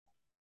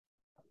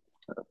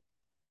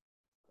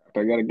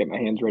I got to get my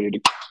hands ready to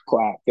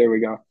clap. There we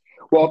go.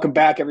 Welcome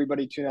back,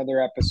 everybody, to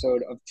another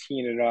episode of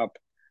Teen It Up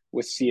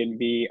with C and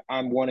B.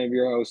 I'm one of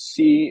your hosts,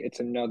 C. It's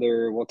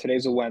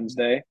today's a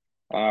Wednesday.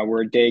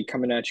 We're a day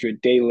coming at you a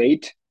day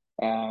late,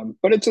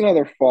 but it's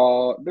another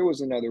fall. There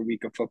was another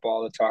week of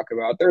football to talk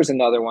about. There's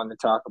another one to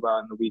talk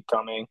about in the week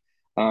coming.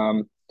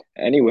 Um,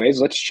 Anyways,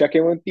 let's check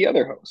in with the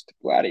other host,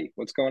 Vladi.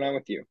 What's going on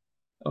with you?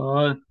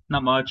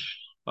 Not much.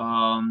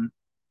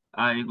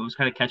 I was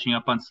kind of catching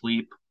up on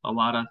sleep a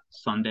lot of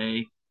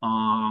Sunday.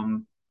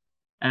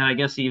 And I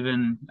guess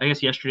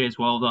yesterday as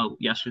well, though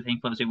yesterday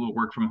thankfully I was able to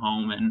work from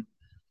home and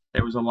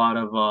there was a lot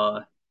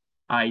of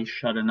eyes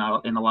shutting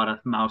out and a lot of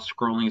mouse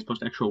scrolling as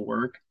opposed to actual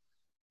work.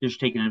 Just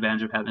taking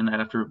advantage of having that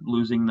after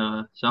losing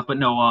the stuff. But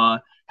no,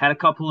 had a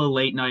couple of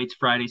late nights,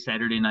 Friday,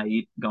 Saturday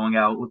night, going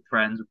out with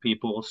friends, with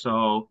people.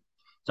 So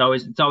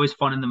it's always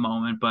fun in the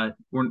moment, but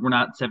we're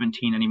not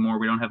 17 anymore.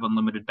 We don't have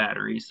unlimited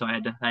batteries, so I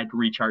had to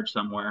recharge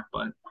somewhere.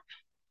 But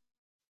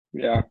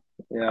Yeah, I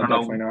yeah, I don't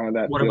definitely know. know how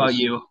that What about feels.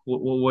 you?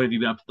 What have you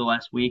been up to the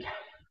last week?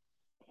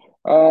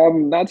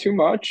 Not too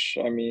much.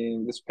 I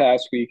mean, this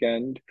past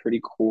weekend, pretty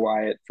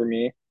quiet for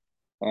me.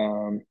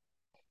 Um,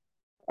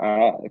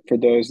 for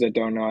those that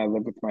don't know, I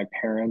live with my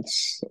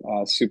parents.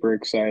 Super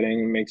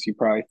exciting. Makes you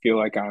probably feel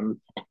like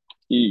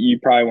you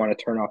probably want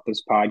to turn off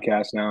this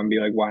podcast now and be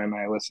like, why am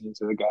I listening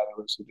to the guy that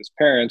lives with his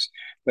parents?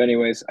 But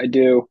anyways, I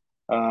do.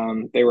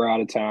 They were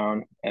out of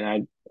town, and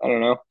I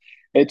don't know.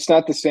 It's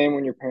not the same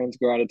when your parents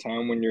go out of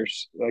town when you're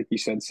like you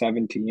said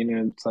 17,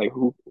 and it's like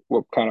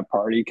what kind of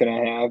party can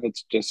I have?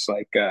 It's just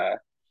like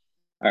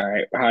all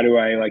right, how do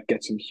I like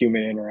get some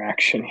human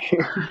interaction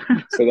here?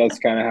 So that's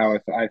kind of how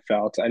I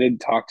felt. I didn't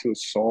talk to a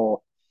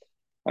soul.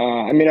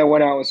 I mean, I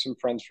went out with some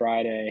friends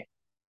Friday.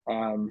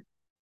 Um,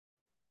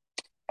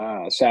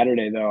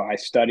 Saturday though, I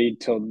studied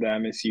till the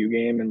MSU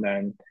game, and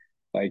then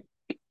like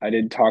I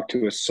didn't talk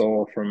to a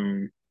soul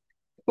from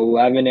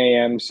 11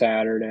 a.m.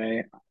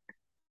 Saturday.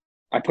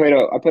 I put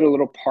a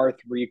little par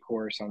 3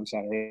 course on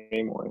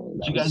Saturday morning.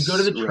 Did That you guys go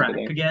to was the track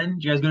riveting. again?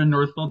 Did you guys go to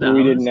Northville Downs?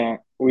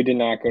 We did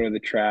not go to the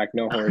track.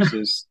 No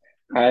horses.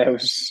 I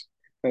was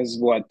it was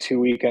what 2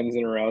 weekends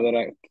in a row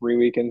 3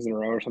 weekends in a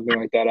row or something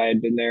like that. I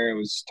had been there. It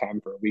was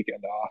time for a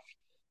weekend off.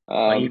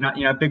 Like Um, you're not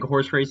a big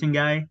horse racing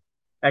guy?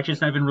 Actually,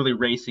 it's not even really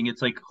racing.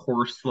 It's like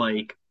horse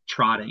like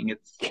trotting.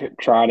 It's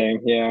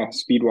Trotting, yeah,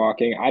 speed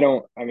walking. I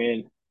don't. I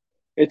mean,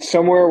 it's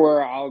somewhere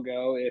where I'll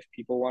go if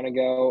people want to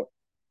go,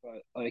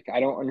 but like I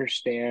don't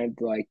understand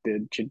like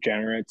the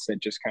degenerates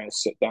that just kind of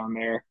sit down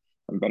there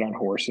and bet on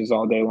horses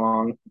all day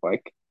long.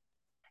 Like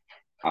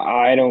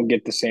I don't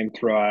get the same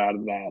thrill out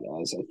of that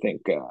as I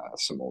think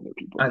some older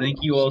people I do. think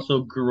you So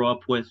also grew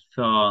up with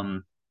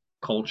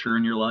culture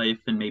in your life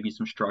and maybe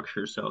some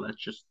structure, so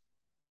that's just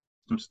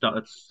some stuff.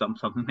 It's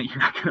something that you're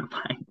not gonna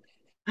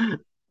find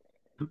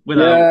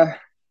without yeah,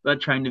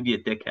 trying to be a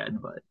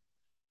dickhead. But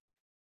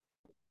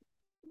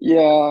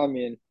yeah. I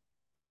mean,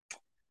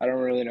 I don't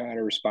really know how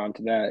to respond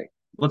to that,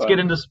 let's get but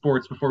into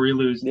sports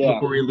yeah,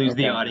 before we lose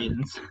the okay,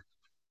 audience.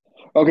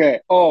 okay.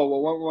 Oh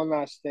well, one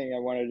last thing I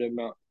wanted to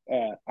know.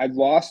 I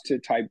lost to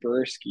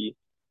Tyberski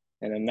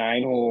in a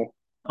 9 hole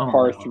Oh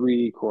par no!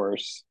 3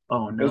 course.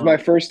 Oh It was my no!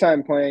 first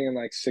time playing in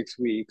like 6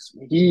 weeks.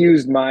 He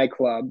used my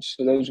clubs,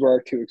 so those were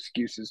our two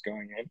excuses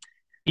going in.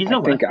 He's I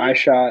a think I lefty.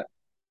 shot,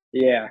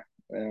 yeah,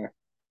 uh,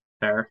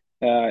 Fair.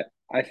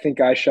 I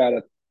think I shot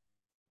a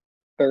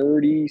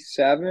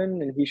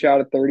 37 and he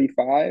shot a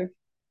 35.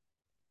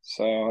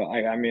 So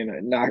I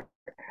mean, not,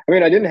 I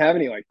mean, I didn't have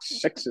any like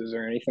sixes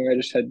or anything. I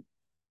just had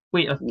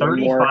Wait, a one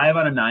more. 35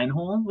 on a 9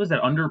 hole? Was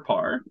that under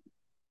par?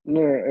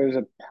 No, it was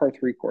a par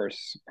 3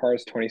 course. Par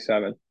is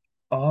 27.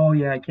 Oh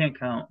yeah, I can't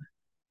count.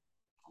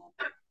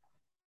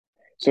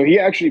 So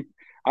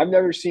I've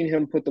never seen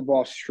him put the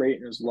ball straight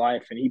in his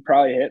life, and he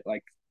probably hit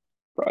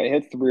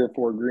 3 or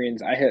 4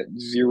 greens. I hit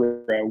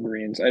 0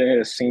 greens. I didn't hit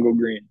a single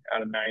green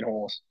out of 9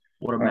 holes.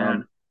 What a Um,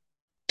 man.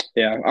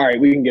 yeah. All right,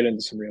 we can get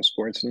into some real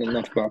sports and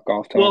enough about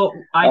golf talk. Well,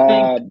 I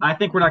think Uh, I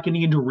think we're not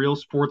getting into real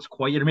sports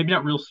quite yet, or maybe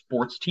not real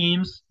sports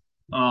teams.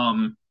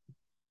 Um,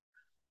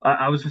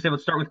 I was gonna say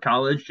let's start with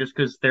college, just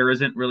because there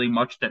isn't really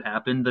much that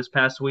happened this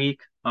past week.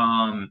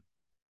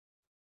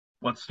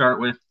 Let's start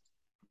with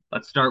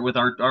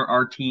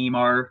our team,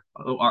 our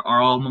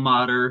alma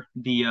mater,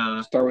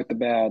 start with the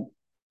bad.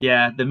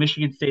 the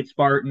Michigan State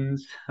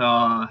Spartans.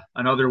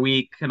 Another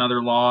week,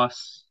 another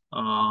loss.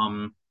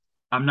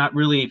 I'm not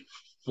really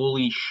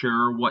fully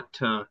sure what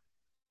to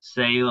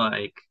say.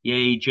 Like,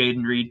 yay,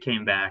 Jaden Reed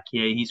came back.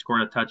 Yay, he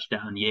scored a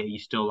touchdown. Yay, you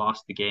still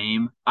lost the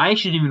game. I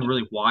actually didn't even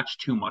really watch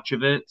too much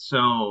of it.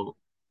 So,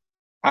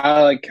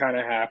 I like kind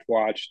of half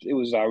watched. It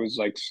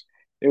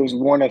was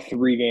one of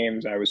 3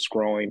 games I was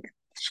scrolling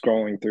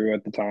through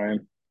at the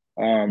time.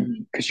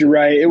 mhm. Because you're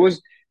right, it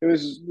was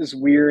this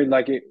weird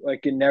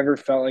it never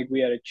felt like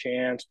we had a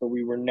chance, but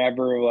we were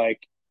never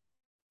like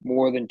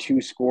more than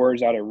 2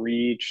 scores out of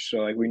reach. So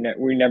like we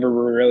never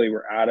really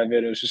were out of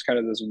it. It was just kind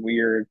of this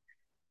weird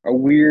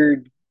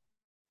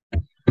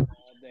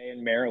all day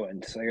in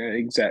Maryland. It's like an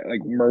exact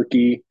like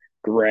murky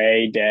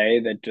gray day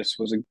that just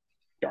was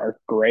dark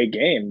gray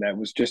game that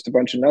was just a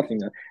bunch of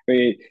nothing. I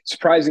mean,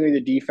 surprisingly,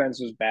 the defense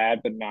was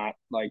bad, but not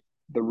like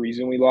the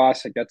reason we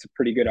lost. Like that's a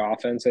pretty good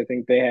offense, I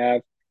think they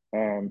have.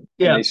 And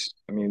Yeah,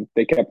 I mean,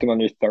 they kept them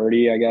under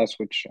 30, I guess,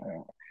 which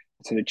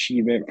it's an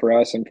achievement for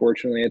us,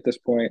 unfortunately, at this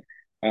point.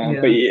 But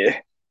yeah, yeah,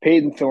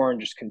 Peyton Thorne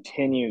just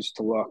continues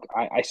to look.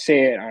 I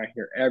say it on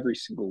here every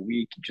single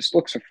week. He just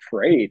looks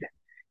afraid.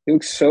 He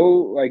looks so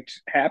like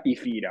happy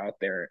feet out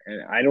there,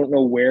 and I don't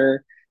know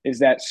where is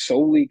that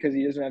solely because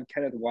he doesn't have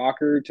Kenneth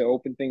Walker to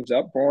open things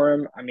up for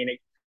him. I mean,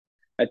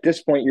 at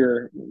this point,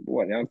 you're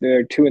what now?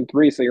 They're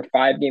 2-3, so you're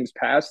 5 games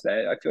past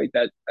that. I feel like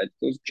that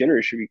those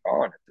jitters should be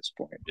gone at this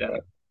point. yeah.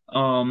 But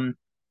Um,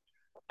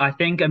 I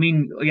think, I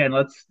mean, again,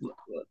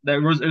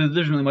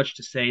 there's really much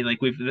to say. Like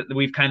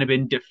we've kind of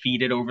been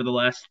defeated over the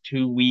last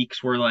 2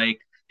 weeks, where like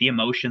the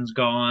emotion's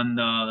gone,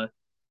 the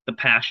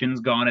passion's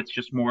gone. It's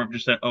just more of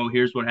just that, oh,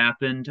 here's what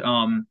happened.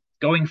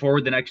 Going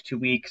forward, the next 2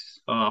 weeks,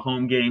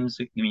 home games.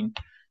 I mean,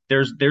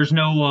 there's there's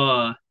no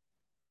uh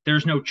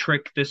there's no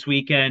trick this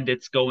weekend.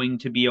 It's going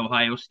to be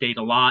Ohio State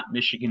a lot,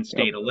 Michigan yep.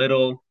 State a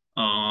little.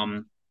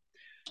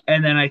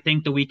 And then I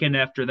think the weekend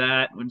after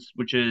that,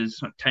 which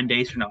is 10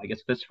 days from now, I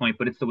guess at this point,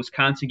 but it's the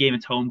Wisconsin game.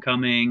 It's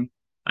homecoming.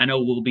 I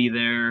know we'll be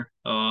there.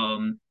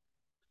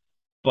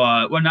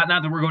 But well, not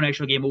that we're going to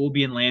actual game, but we'll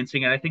be in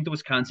Lansing. And I think the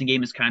Wisconsin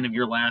game is kind of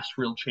your last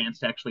real chance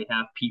to actually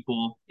have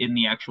people in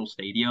the actual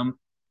stadium.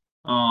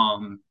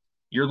 Um,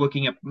 you're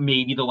looking at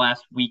maybe the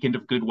last weekend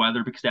of good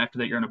weather because after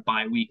that you're on a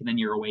bye week and then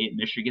you're away at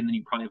Michigan. Then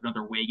you probably have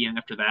another away game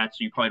after that,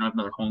 so you probably don't have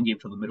another home game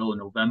till the middle of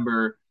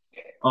November.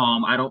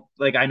 I don't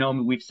like. I know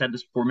we've said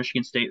this before.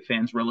 Michigan State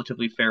fans,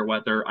 relatively fair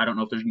weather. I don't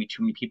know if there's gonna be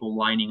too many people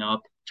lining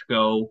up to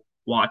go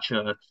watch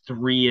a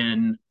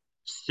 3-6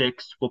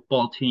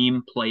 football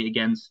team play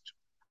against.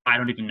 I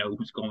don't even know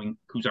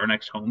who's our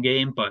next home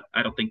game, but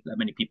I don't think that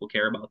many people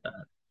care about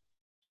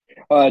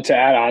that. To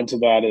add on to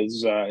that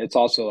is it's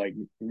also like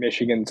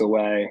Michigan's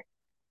away,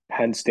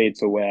 Penn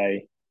State's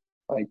away.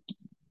 Like,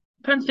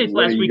 Penn State's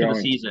where are last you week of the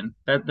going? season.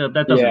 That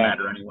doesn't Yeah,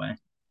 matter anyway.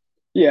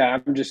 yeah.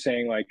 I'm just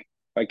saying like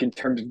in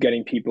terms of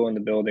getting people in the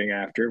building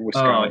after Oh yeah.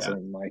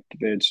 Wisconsin, like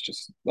it's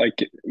just like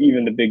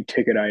even the big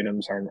ticket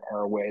items are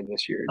away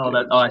this year too.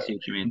 Oh, I So see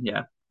what you mean.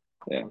 Yeah.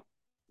 yeah.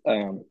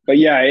 But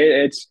yeah,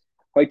 it's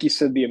like you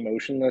said, the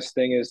emotionless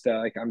thing is that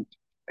like I'm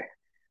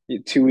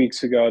 2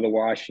 weeks ago, the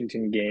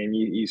Washington game,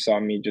 you saw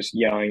me just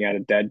yelling at a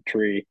dead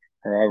tree,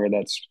 or however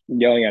that's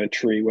yelling at a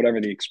tree, whatever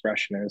the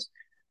expression is.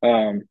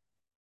 Um,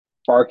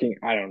 Barking,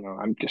 I don't know.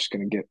 I'm just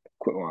gonna get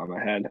quit while I'm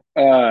ahead.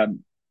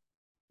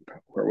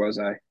 Where was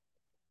I?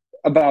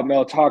 About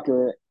Mel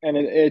Tucker, and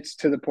it's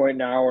to the point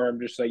now where I'm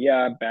just like,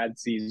 yeah, bad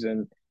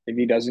season.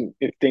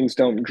 If things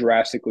don't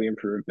drastically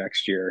improve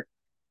next year,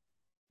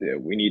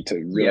 we need to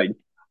Yeah. really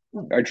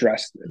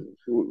address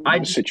I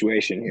the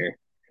situation here.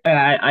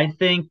 I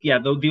think yeah,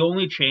 the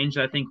only change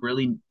I think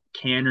really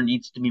can or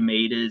needs to be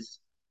made is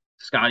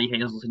Scotty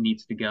Hazelton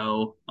needs to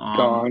go.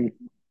 Gone.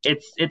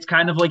 It's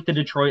kind of like the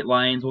Detroit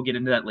Lions. We'll get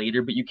into that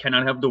later, but you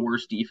cannot have the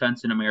worst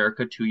defense in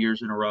America 2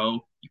 years in a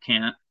row. You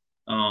can't.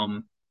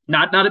 Um,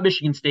 not at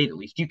Michigan State at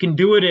least. You can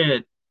do it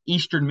at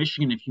Eastern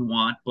Michigan if you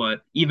want,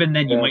 but even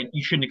then Yeah.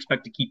 you shouldn't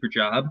expect to keep your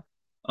job.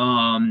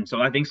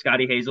 So I think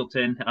Scotty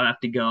Hazelton, I'll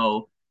have to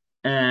go.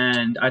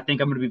 And I think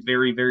I'm going to be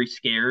very, very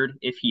scared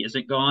if he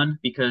isn't gone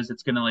because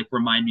it's going to like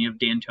remind me of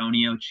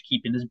D'Antonio just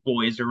keeping his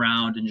boys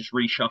around and just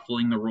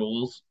reshuffling the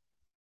roles.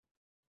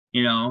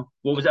 You know,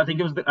 what was I think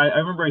it was I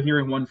remember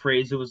hearing one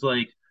phrase. It was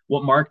like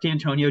what Mark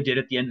D'Antonio did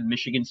at the end of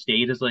Michigan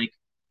State is like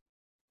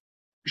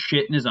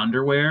shit in his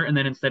underwear, and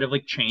then instead of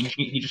like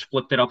changing it, he just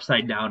flipped it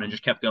upside down and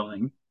just kept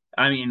going.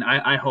 I mean,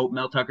 I hope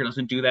Mel Tucker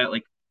doesn't do that.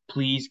 Like,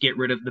 please get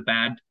rid of the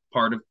bad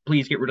part of.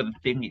 Please get rid of the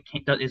thing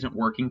that isn't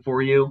working for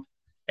you,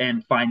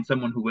 and find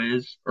someone who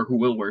is or who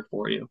will work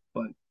for you.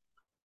 But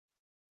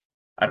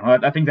I don't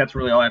know. I think that's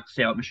really all I have to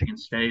say about Michigan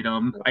State.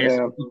 I guess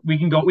Yeah. we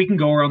can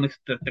go around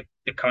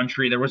the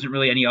country. There wasn't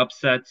really any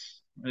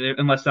upsets,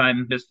 unless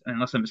I'm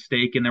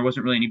mistaken. There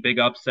wasn't really any big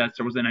upsets.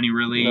 There wasn't any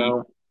really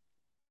No.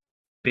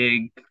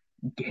 big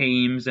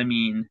games. I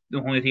mean, the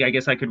only thing I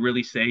guess I could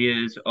really say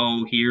is,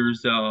 oh,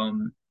 here's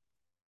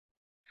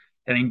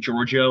I think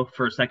Georgia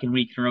for a second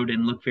week in a row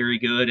didn't look very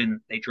good,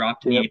 and they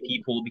dropped in the Yep.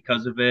 AP poll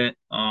because of it.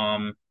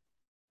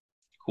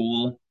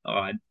 Cool.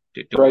 I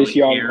don't Bryce really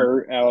Young care.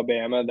 hurt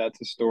Alabama. That's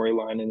a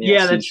storyline in the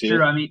Yeah, that's SEC.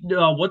 true. I mean,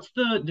 what's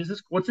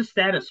the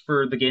status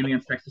for the game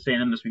against Texas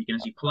A&M this weekend?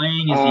 Is he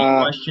playing? Is he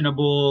Uh,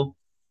 questionable?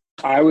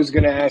 I was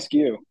gonna ask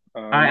you.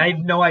 I have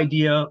no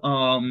idea.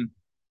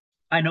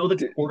 I know the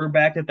D-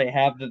 quarterback that they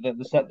have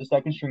the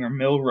second stringer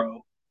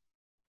Milrow.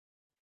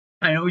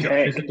 I know he's a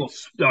Tank. physical.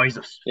 Oh, he's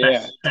a Yeah,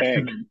 Tank.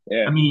 specimen. I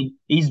Yeah. mean,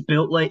 he's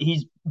built like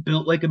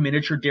a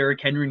miniature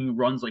Derrick Henry, and he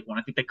runs like one.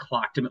 I think they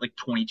clocked him at like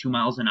 22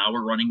 miles an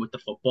hour running with the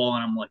football,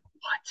 and I'm like,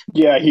 what?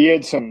 Yeah, he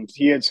had some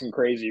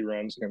crazy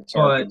runs against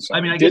But Arkansas.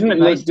 I mean, I guess the Didn't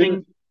nice let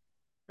didn't thing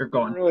they're didn't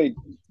going. really.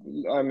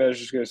 I was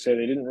just gonna say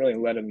they didn't really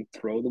let him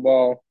throw the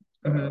ball.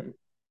 Mhm.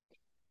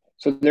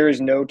 So there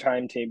is no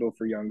timetable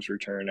for Young's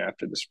return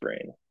after the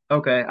sprain.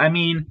 Okay, I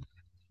mean,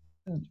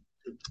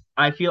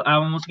 I feel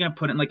I'm almost gonna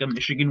put it in like a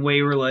Michigan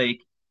way where like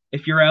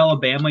if you're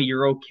Alabama,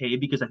 you're okay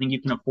because I think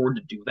you can afford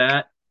to do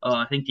that.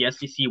 I think the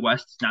SEC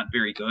West is not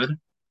very good.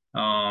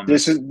 Um,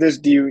 This is this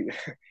do you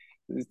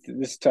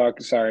this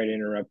talk. Sorry to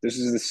interrupt. This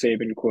is the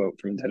Saban quote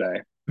from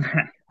today.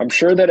 I'm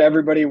sure that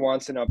everybody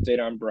wants an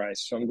update on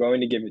Bryce, so I'm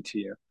going to give it to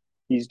you.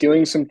 He's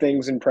doing some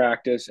things in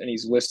practice, and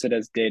he's listed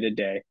as day to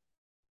day.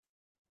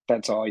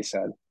 That's all he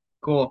said.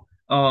 cool.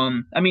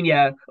 I mean,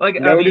 yeah, like I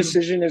No mean,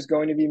 decision is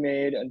going to be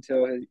made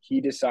until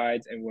he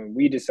decides, and when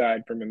we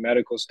decide from a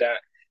medical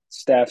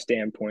staff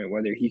standpoint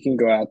whether he can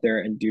go out there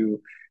and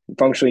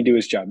functionally do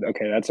his job.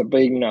 Okay, that's a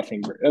big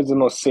nothing. That's the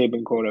most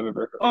Saban quote I've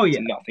ever heard. oh It's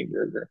yeah, a nothing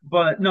burger.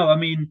 but no, I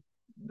mean,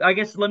 I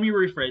guess let me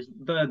rephrase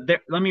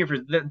let me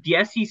rephrase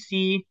the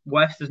SEC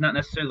West is not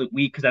necessarily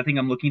weak because I think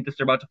I'm looking at this.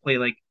 They're about to play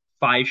like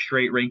five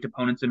straight ranked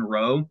opponents in a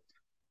row.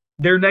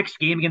 Their next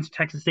game against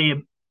Texas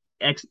A&M,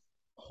 X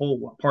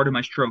whole part of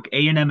my stroke,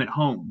 A&M at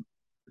home.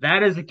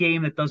 That is a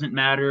game that doesn't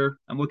matter.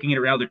 I'm looking at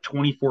it now. They're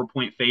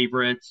 24-point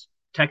favorites.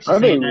 Are Texas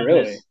they A&M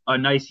really? is a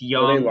nice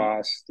Well, they young.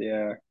 lost.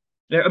 Yeah.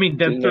 I mean,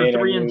 Didn't they're A&M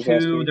three and lose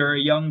last two. week? They're a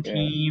young Yeah.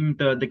 team.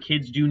 The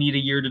kids do need a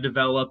year to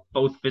develop,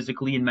 both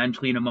physically and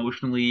mentally and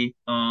emotionally.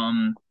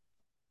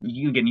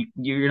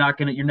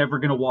 You're never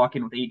gonna walk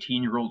in with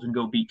 18-year-olds and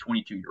go beat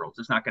 22-year-olds.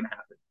 It's not gonna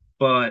happen.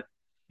 But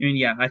I mean,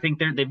 yeah, I think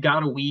they've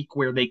got a week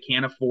where they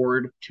can't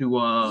afford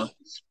to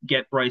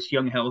get Bryce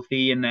Young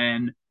healthy, and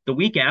then the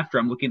week after,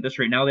 I'm looking at this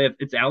right now.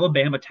 It's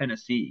Alabama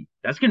Tennessee.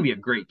 That's gonna be a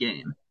great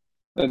game,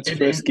 That's and and,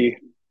 frisky.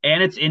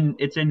 and it's in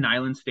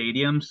Neyland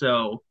Stadium,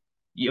 so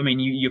I mean,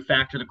 you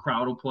factor the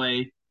crowd will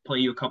play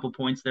you a couple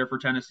points there for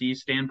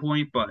Tennessee's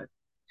standpoint, but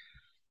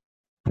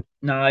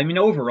no, I mean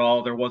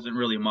overall there wasn't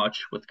really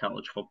much with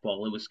college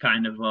football. It was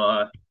kind of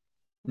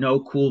no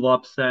cool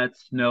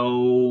upsets,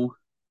 no.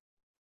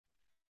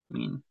 I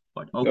mean,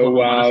 what Oh, Oklahoma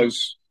doesn't.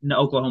 wows. No,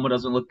 Oklahoma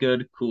doesn't look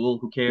good. Cool,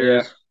 who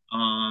Yeah.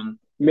 cares?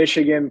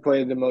 Michigan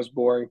played the most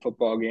boring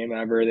football game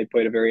ever. They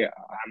played a very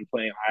I'm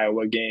playing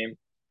Iowa game.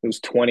 It was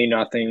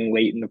 20-0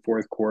 late in the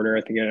fourth quarter.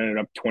 I think it ended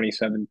up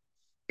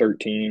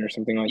 27-13 or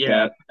something like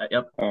Yeah, that.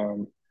 yep.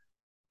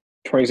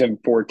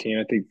 27-14.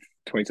 I think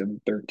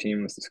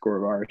 27-13 was the score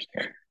of ours.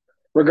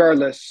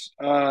 Regardless,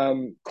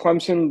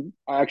 Clemson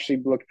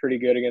actually looked pretty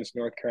good against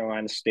North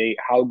Carolina State.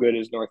 How good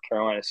is North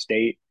Carolina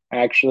State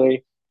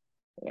actually?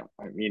 Yeah,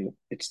 I mean,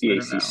 it's the I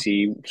don't know.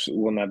 ACC, so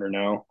we'll never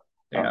know.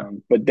 Yeah,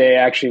 But they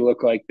actually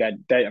look like that.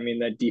 I mean,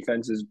 that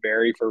defense is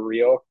very for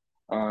real.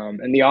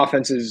 And the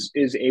offense is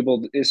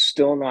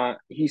still not.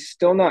 He's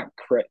still not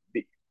crit.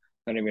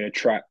 Not even gonna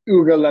try.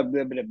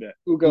 Ugalele.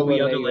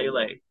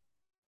 Ugalele.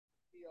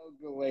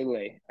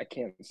 Ugalele. I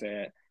can't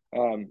say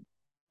it.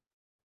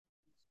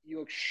 He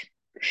looks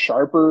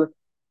sharper.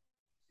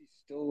 He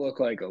still look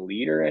like a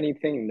lead or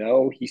anything?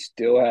 No, he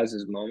still has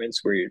his moments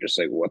where you're just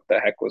like, what the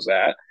heck was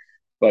that?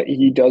 But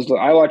he does look.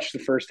 I watched the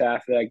first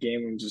half of that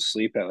game and was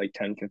asleep at like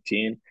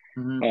 10-15.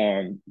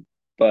 Mm-hmm.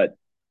 But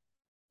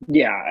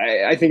yeah,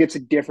 I think it's a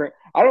different.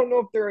 I don't know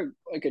if they're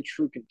like a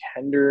true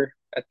contender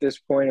at this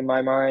point in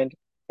my mind.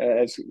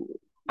 As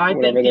I think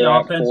whatever the they're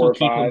at, offense four will or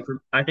keep them five, from.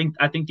 I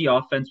think the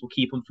offense will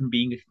keep them from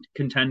being a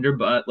contender.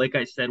 But like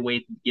I said way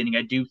at the beginning,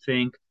 I do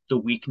think the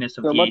weakness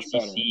of they're the much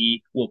better.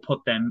 ACC will put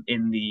them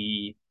in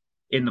the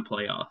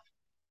playoff.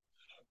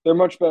 They're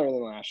much better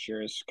than last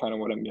year. Is kind of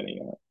what I'm getting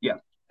at. Yeah,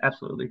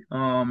 absolutely.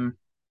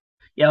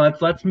 Yeah,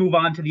 let's move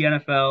on to the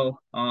NFL.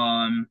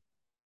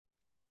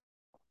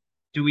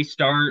 Do we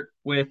start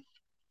with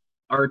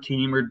our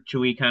team, or should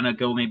we kind of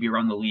go maybe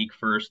around the league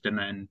first and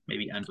then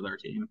maybe end with our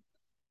team?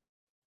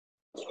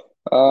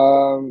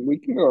 We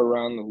can go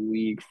around the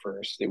league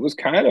first. It was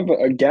kind of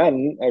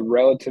again a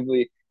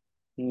relatively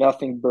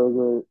nothing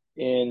burger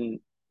in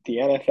the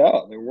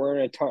NFL. There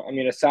weren't a ton. I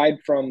mean, aside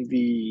from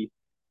the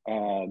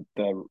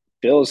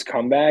Bills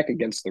comeback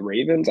against the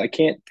Ravens, I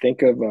can't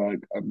think of a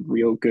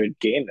real good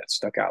game that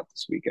stuck out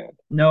this weekend.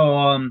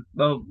 No,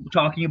 well,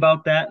 talking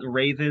about that, the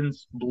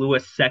Ravens blew a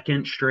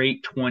second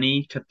straight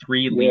 20-3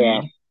 Yeah,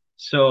 lead.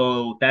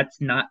 So that's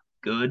not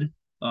good.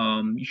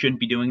 You shouldn't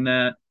be doing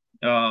that.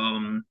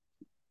 The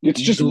it's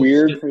just Eagles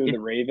weird still for the it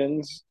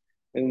Ravens,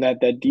 and that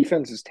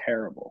defense is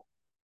terrible.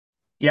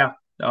 yeah.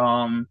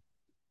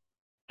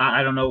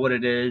 I don't know what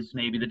it is.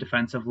 Maybe the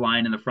defensive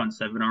line and the front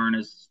seven aren't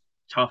as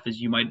tough as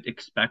you might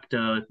expect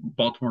a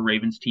Baltimore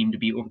Ravens team to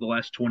be over the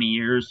last 20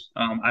 years.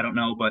 I don't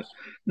know, but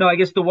no, I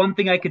guess the one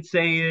thing I could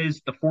say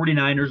is the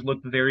 49ers look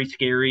very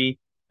scary.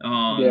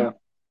 Yeah,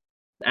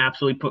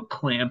 Absolutely put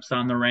clamps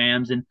on the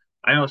Rams. And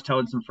I was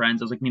telling some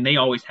friends, I was like, I mean, they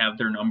always have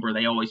their number.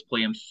 They always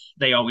play them.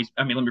 They always,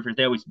 I mean, let me rephrase,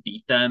 they always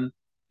beat them,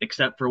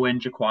 except for when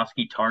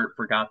Jaquaski Tart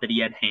forgot that he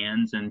had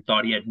hands and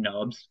thought he had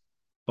nubs.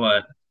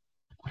 But,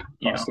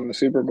 you cost know, them the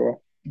Super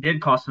Bowl. it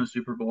did cost them a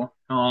Super Bowl.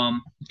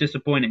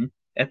 Disappointing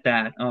at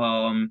that.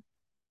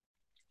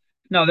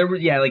 No, there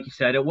was, yeah, like you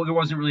said, there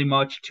wasn't really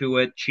much to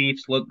it.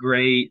 Chiefs looked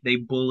great. They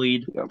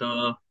bullied Yep.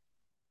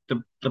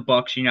 the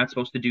Bucks. You're not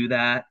supposed to do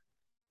that.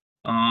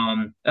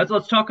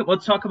 Let's talk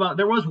about.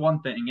 There was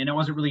one thing, and it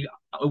wasn't really.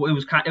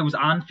 It was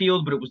on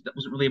field, but it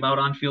wasn't really about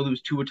on field. It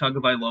was Tua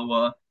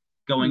Tagovailoa.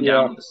 going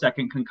down Yeah. with a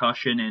second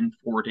concussion in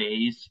 4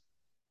 days.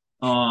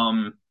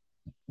 Um,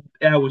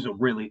 that was a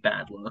really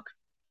bad look.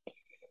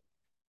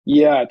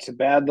 Yeah, it's a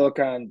bad look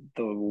on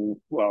the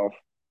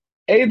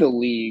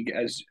league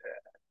as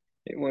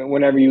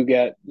whenever you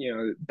get,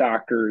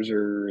 doctors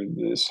or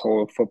this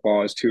whole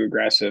football is too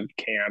aggressive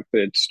camp,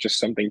 it's just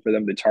something for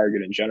them to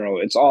target in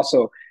general. It's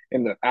also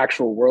in the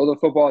actual world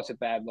of football, it's a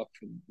bad look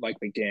for like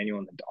McDaniel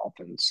and the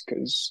Dolphins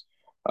because,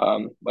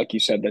 like you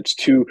said, that's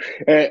too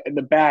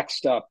the back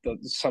stuff. The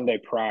Sunday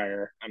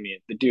prior, I mean,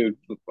 the dude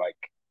looked like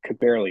could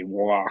barely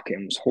walk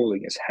and was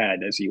holding his head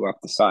as he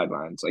left the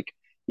sidelines. Like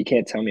you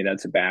can't tell me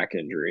that's a back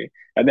injury.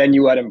 And then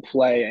you let him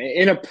play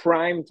in a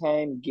prime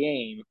time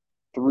game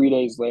 3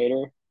 days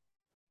later.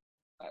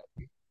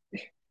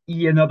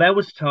 You know, that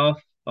was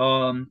tough.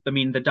 I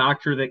mean, the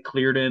doctor that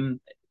cleared him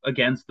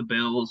against the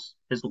Bills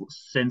has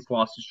since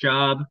lost his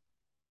job.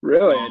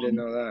 Really, I didn't Um,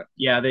 know that.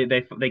 yeah,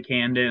 they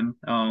canned him.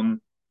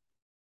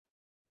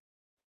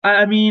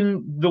 I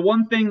mean, the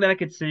one thing that I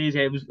could say is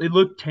it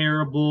looked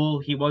terrible.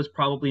 He was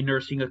probably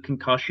nursing a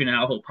concussion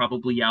out. He'll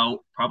probably be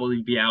out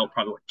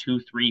probably what, 2,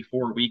 3,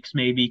 4 weeks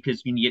maybe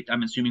because when you get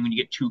I'm assuming when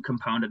you get two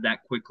compounded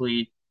that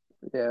quickly,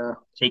 Yeah,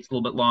 it takes a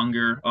little bit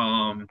longer.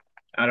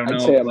 I don't I'd know,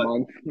 say a but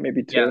month,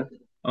 maybe yeah. two.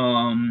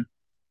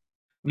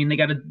 I mean, they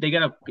got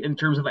a in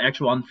terms of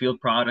actual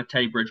on-field product.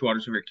 Teddy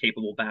Bridgewater's a very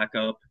capable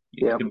backup.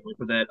 You Yeah. can work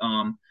with it.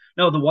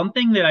 No, the one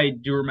thing that I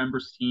do remember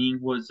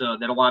seeing was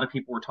that a lot of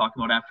people were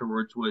talking about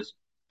afterwards was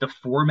the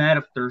format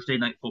of Thursday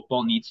night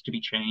football needs to be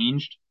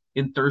changed.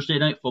 In Thursday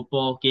night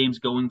football games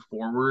going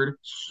forward,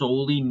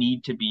 solely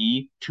need to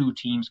be two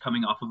teams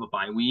coming off of a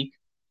bye week,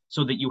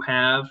 so that you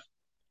have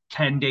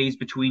 10 days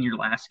between your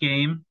last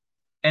game,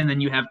 and then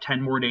you have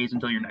 10 more days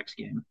until your next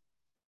game.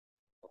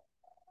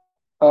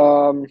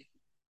 Um,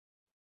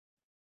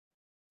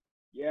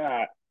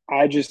 yeah,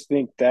 I just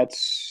think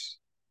that's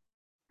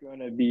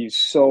gonna be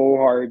so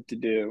hard to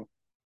do.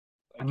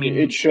 I Like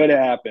it mean, should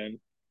happen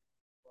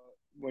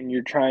when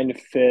you're trying to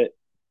fit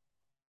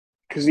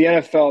because the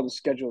NFL, the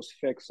schedule is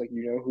fixed, like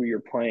you know who you're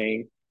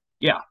playing.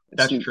 yeah,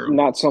 It's that's true.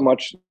 not so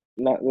much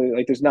not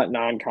like there's not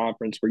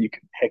non-conference where you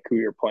can pick who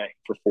you're playing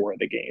for four of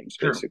the games,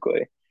 True.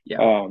 basically. Yeah.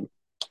 Um,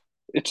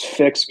 it's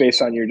fixed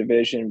based on your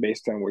division,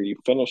 based on where you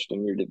finished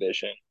in your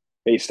division,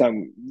 based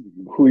on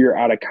who your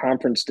out of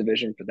conference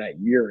division for that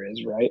year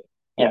is, right?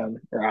 Yeah.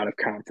 Or out of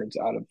conference,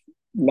 out of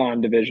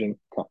non-division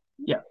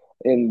Yeah.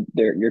 in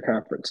your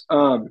conference.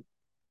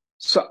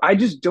 So I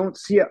just don't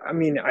see it. I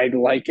mean, I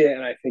like it,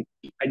 and I think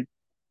I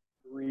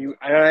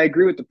I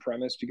agree with the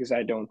premise because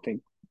I don't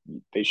think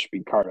they should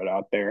be carted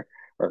out there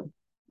or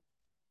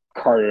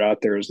carted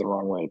out there is the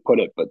wrong way to put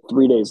it. But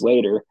 3 days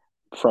later,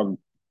 from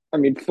I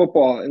mean,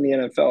 football in the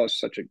NFL is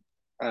such a.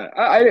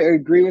 I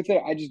agree with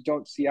it. I just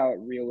don't see how it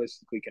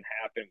realistically can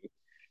happen with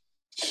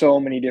so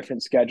many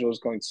different schedules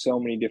going so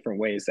many different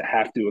ways that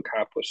have to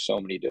accomplish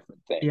so many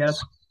different Yeah.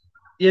 things.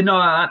 You know,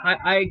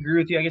 I agree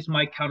with you. I guess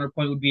my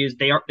counterpoint would be is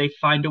they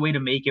find a way to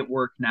make it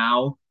work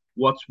now.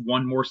 What's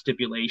one more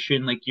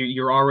stipulation? Like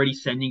you're already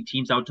sending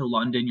teams out to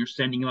London, you're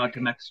sending them out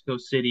to Mexico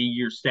City,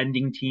 you're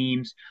sending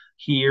teams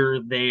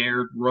here,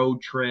 there,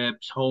 road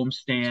trips, home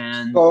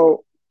stands.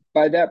 So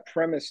by that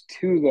premise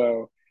too,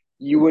 though,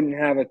 you wouldn't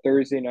have a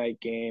Thursday night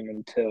game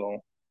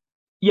until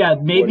Yeah,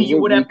 what maybe is you it?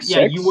 would have. Week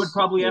Yeah, you would six?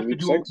 probably Is it have to week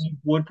do. six? You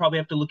would probably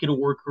have to look at a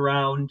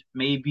workaround.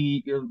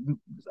 Maybe.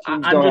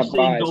 Teams I'm don't just have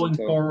saying, buys going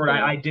until forward,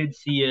 yeah. I did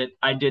see it.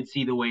 I did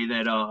see the way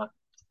that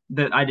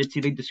I did see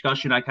the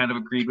discussion. I kind of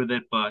agreed with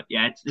it, but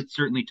yeah, it's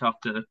certainly tough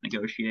to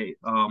negotiate.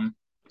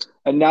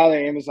 And now that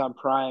Amazon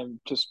Prime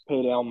just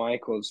paid Al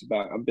Michaels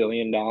about $1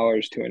 billion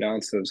to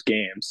announce those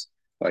games.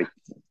 Like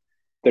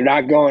they're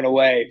not going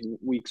away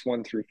weeks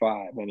 1 through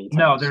 5 anytime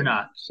No, they're soon.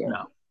 not. So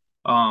No.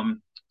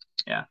 Um,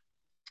 yeah.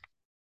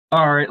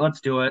 All right,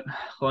 let's do it.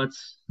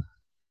 Let's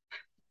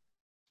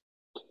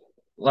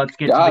let's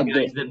get to the God,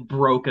 guys that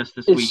broke us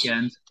this it's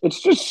weekend.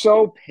 it's just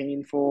so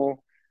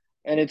painful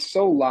and it's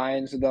so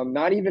Lions of them,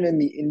 not even in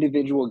the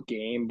individual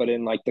game, but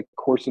in like the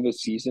course of a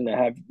season to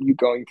have you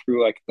going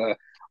through like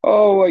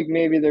like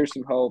maybe there's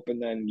some hope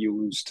and then you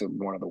lose to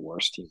one of the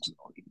worst teams in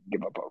the league.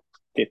 Give up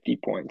 50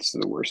 points to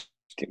the worst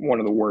team, one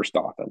of the worst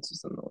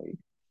offenses in the league.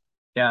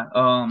 Yeah.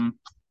 I'm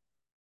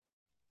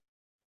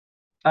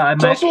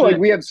It's also actually. like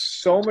we have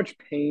so much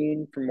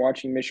pain from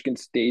watching Michigan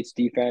State's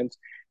defense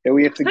that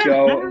we have to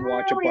go and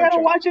watch a We had bunch to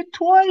of watch it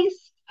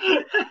twice.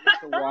 we have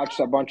to watch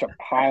a bunch of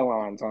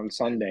pylons on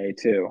Sunday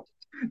too.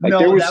 Like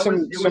there No, was that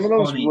was it some was of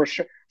those funny.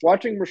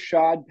 watching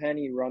Rashad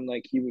Penny run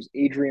like he was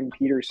Adrian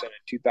Peterson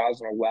in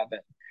 2011,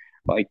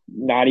 like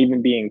not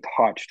even being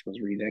touched was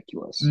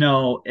ridiculous.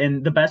 No,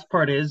 and the best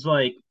part is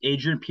like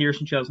Adrian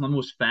Pearson 2011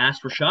 was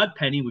fast. Rashad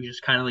Penny was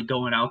just kind of like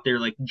going out there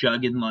like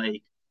jugging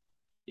like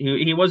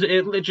he was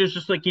it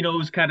just like it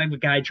was kind of a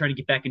guy trying to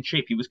get back in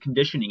shape. He was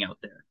conditioning out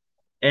there.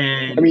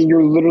 I And mean,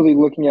 you're literally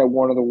looking at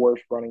one of the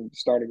worst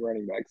starting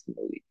running backs in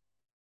the league.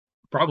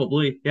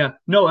 probably, yeah.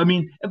 No, I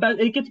mean, but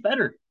it gets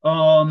better.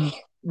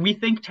 We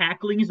think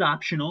tackling is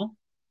optional.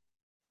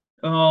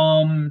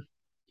 Um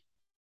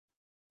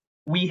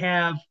we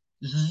have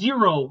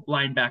zero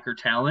linebacker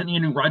talent. You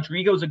know,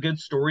 Rodrigo's a good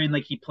story and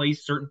like he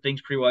plays certain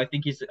things pretty well. I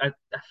think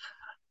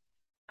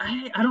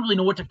I don't really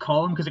know what to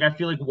call him because like I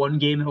feel like one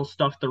game he'll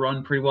stuff the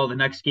run pretty well. The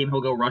next game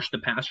he'll go rush the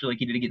passer like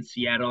he did against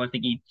Seattle. I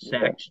think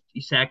Yeah.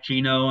 he sacked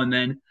Gino and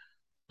then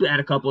had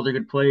a couple other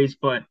good plays,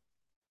 but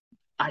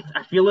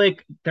I feel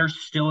like there's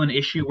still an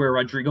issue where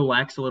Rodrigo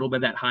lacks a little bit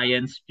of that high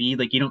end speed.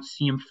 Like you don't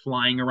see him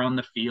flying around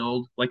the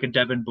field like a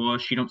Devin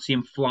Bush. You don't see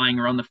him flying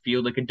around the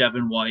field like a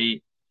Devin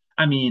White.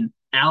 I mean,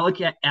 Alex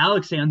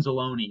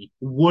Anzalone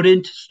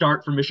wouldn't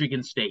start for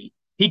Michigan State.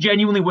 He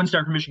genuinely wouldn't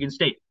start for Michigan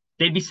State.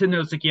 They'd be sitting there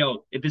it's like,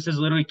 yo, if this is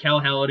literally Cal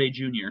Halliday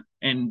Jr.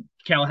 and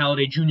Cal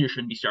Halliday Jr.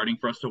 shouldn't be starting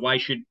for us, so why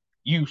should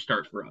you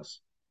start for us?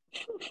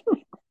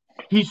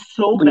 He's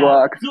so bad.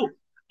 Goldilocks. No,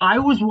 I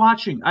was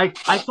watching. I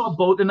saw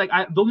both, and like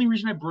the only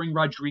reason I bring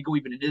Rodrigo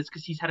even in is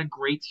because he's had a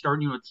great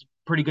start. You know, it's a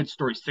pretty good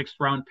story. Sixth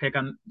round pick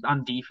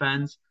on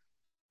defense.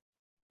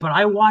 But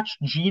I watched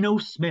Geno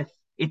Smith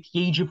at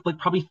the age of like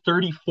probably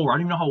 34. I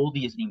don't even know how old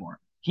he is anymore.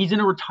 He's in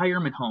a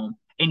retirement home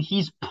and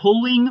he's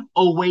pulling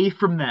away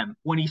from them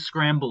when he's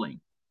scrambling.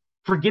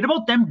 Forget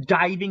about them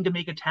diving to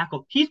make a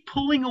tackle. He's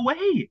pulling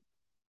away.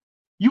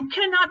 You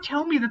cannot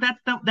tell me that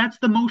that's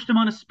the most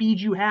amount of speed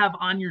you have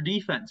on your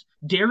defense.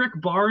 Derek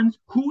Barnes,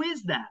 who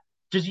is that?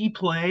 Does he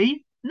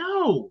play?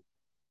 No.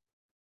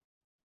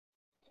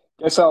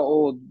 Guess how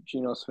old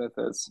Geno Smith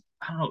is?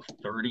 I don't know,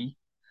 30.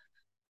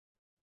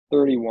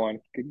 31.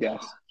 Good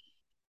guess.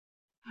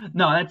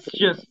 No, that's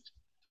 31. just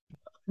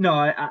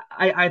no.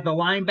 The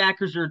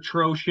linebackers are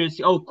atrocious.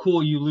 Oh,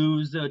 cool, you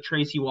lose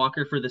Tracy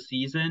Walker for the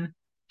season.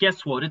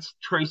 Guess what? It's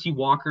Tracy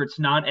Walker. It's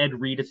not Ed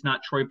Reed. It's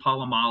not Troy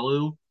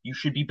Polamalu. You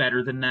should be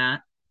better than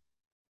that.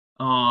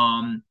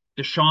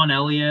 Deshaun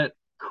Elliott,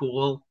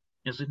 cool.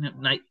 Isn't it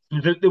nice?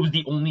 It was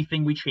the only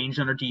thing we changed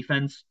on our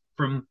defense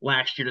from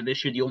last year to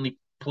this year. The only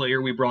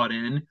player we brought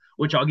in,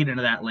 which I'll get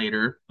into that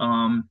later.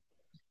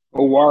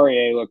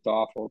 Owarie looked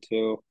awful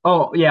too.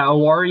 Oh yeah,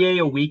 Awarie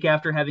a week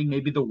after having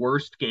maybe the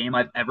worst game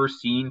I've ever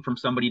seen from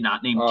somebody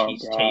not named Oh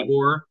Chase God.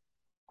 Tabor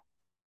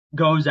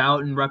goes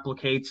out and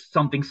replicates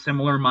something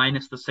similar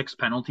minus the six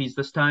penalties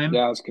this time.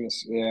 Yeah, I was gonna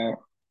say, yeah.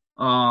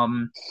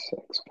 Um,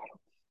 Six.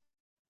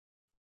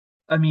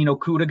 I mean,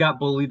 Okuda got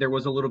bullied. There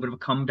was a little bit of a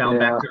come down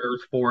back Yeah. to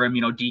earth for him.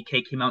 You know,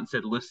 DK came out and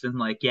said, "Listen,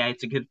 like, yeah,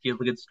 it's a good feel,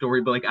 a good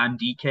story, but like I'm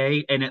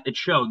DK," and it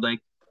showed. Like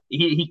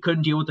he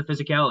couldn't deal with the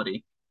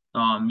physicality.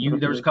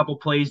 There was a Hmm. couple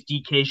plays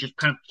DK's just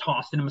kind of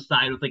tossing him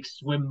aside with like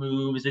swim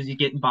moves as he's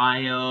getting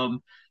by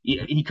him.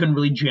 He couldn't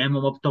really jam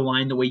him up the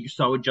line the way you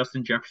saw with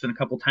Justin Jefferson a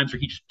couple times, where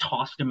he just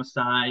tossed him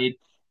aside.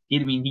 I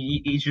mean,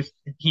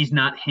 he's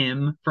not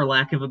him for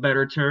lack of a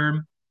better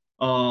term.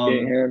 Get Um,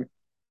 him.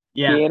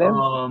 yeah. Get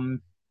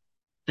him.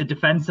 The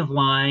defensive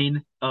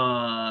line.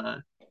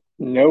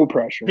 No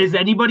pressure. Has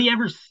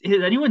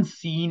anyone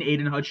seen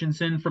Aiden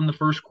Hutchinson from the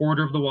first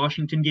quarter of the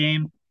Washington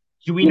game?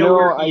 Do we You know know,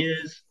 where he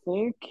I is?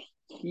 think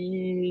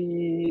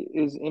he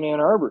is in Ann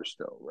Arbor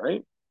still,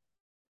 right?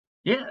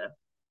 Yeah,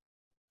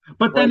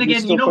 but then Like he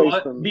again, you still know plays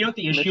what? for You know what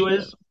the issue Michigan.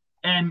 is,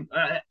 and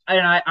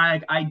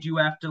I do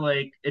have to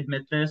like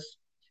admit this.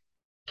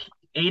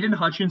 Aiden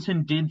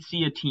Hutchinson did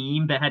see a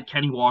team that had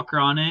Kenny Walker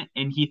on it,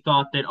 and he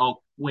thought that,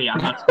 oh wait,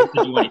 I'm not supposed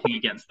to do anything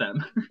against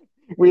them.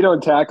 We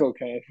don't tackle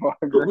Kenneth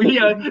Walker. We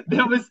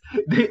that was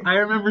I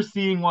remember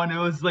seeing one. It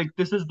was like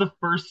this is the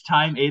first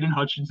time Aiden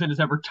Hutchinson has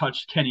ever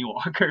touched Kenny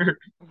Walker.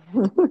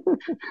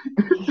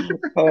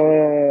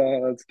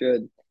 Oh, that's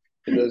good.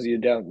 For those of you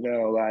who don't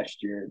know,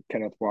 last year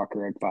Kenneth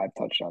Walker had 5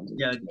 touchdowns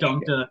Yeah, against dunked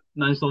Michigan. a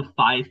nice little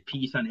five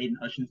piece on Aiden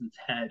Hutchinson's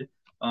head.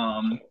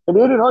 Um, And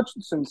Aiden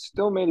Hutchinson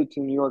still made it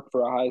to New York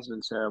for a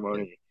Heisman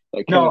ceremony.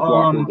 Like no, Kenneth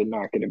Walker did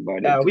not get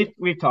invited yeah, to.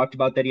 we've talked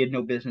about that. He had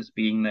no business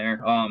being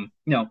there.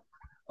 No.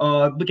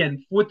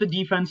 Again, with the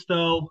defense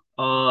though,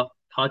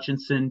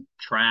 Hutchinson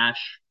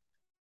trash.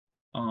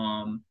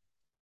 Um,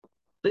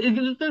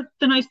 the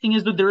nice thing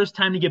is that there is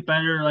time to get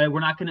better. Like, we're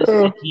not going to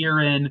sit here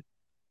and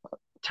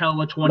tell a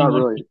Not 21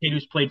 really. kid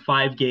who's played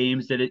 5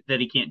 games that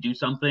he can't do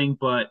something,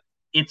 but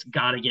it's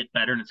got to get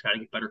better and it's got to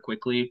get better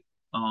quickly.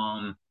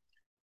 Um,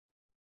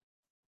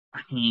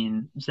 I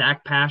mean,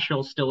 Zach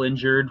Paschal's still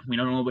injured. We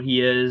don't know what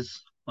he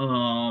is.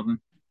 Anzarike,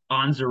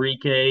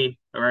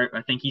 or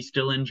I think he's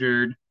still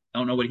injured. I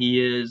don't know what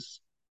he is.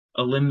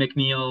 Lim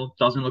McNeil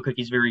doesn't look like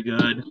he's very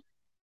good.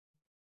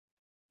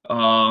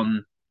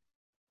 Um,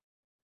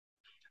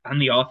 on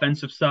the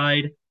offensive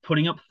side,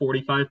 putting up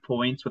 45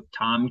 points with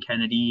Tom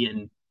Kennedy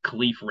and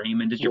Khalif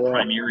Raymond as your Yeah.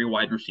 primary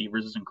wide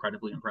receivers is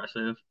incredibly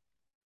impressive.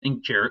 I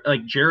think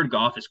Jared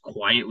Goff is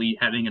quietly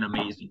having an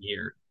amazing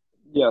year.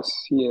 Yes,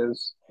 he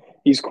is.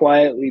 He's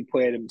quietly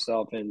played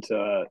himself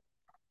into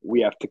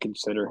we have to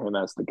consider him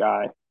as the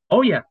guy.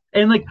 Oh yeah,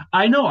 and like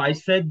I know I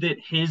said that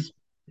his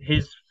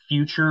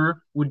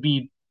future would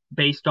be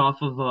based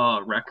off of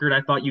a record.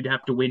 I thought you'd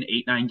have to win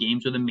 8 9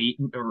 games with him,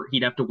 or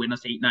he'd have to win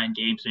us 8 9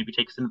 games, maybe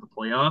take us into the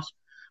playoffs.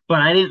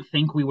 But I didn't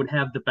think we would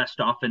have the best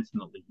offense in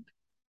the league.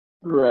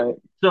 Right.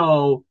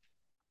 So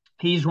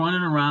he's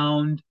running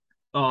around.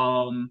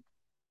 Um,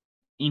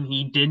 and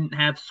he didn't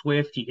have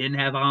Swift, he didn't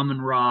have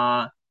Amon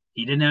Ra.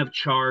 He didn't have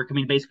Chark. I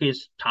mean, basically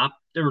his top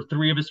there were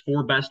three of his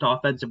four best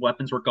offensive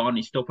weapons were gone. And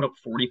he still put up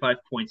 45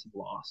 points and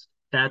lost.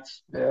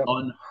 That's Yeah.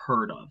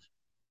 unheard of.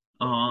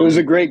 It was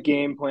a Um, great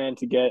game plan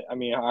to get. I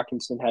mean,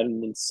 Hawkinson had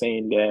an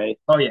insane day.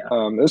 oh yeah.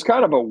 It was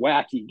kind of a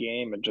wacky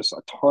game and just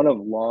a ton of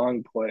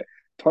long play,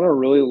 ton of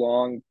really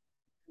long.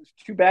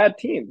 Two bad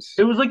teams.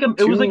 It was like a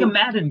Two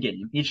Madden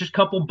game. It's just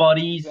couple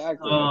buddies,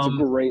 exactly.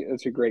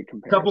 That's a great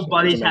couple comparison. It was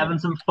buddies having amazing.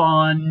 some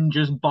fun,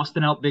 just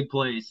busting out big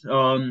plays.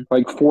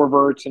 Like four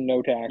verts and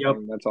no Yep.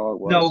 tackling. That's all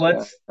it No, was.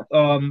 Yeah.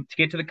 let's to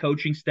get to the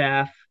coaching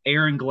staff.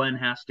 Aaron Glenn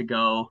has to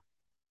go.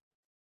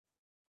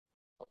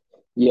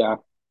 Yeah.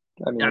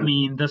 I I mean,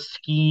 mean, the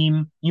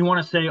scheme, you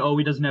want to say, oh,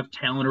 he doesn't have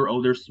talent or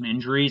oh, there's some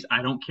injuries.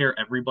 I don't care.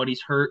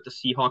 Everybody's hurt. The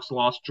Seahawks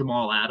lost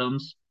Jamal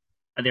Adams.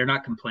 They're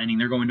not complaining.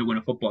 They're going to win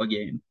a football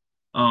game.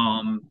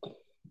 Um,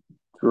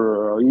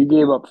 bro, you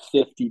gave up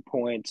 50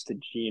 points to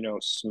Geno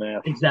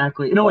Smith.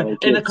 exactly. You know, Like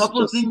and a it's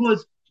couple of things just,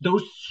 was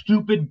those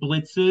stupid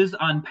blitzes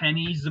on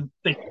pennies,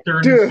 like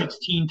third and dude.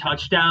 16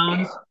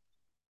 touchdowns.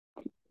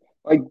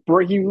 Like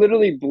he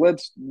literally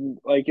blitzed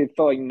like it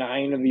felt like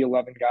 9 of the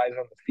 11 guys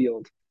on the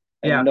field,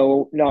 and Yeah.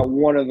 no, not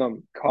one of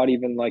them caught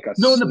even like a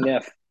No,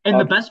 sniff and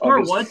the of best of part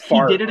his was he did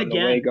fart it on the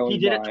way again. He going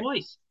did it by.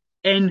 twice.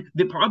 And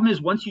the problem is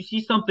once you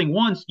see something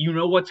once, you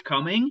know what's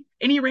coming,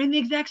 and he ran the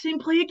exact same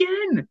play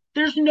again.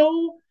 There's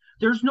no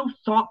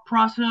thought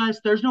process,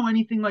 there's no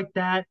anything like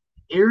that.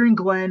 Aaron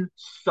Glenn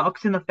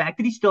sucks, and the fact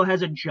that he still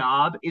has a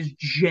job is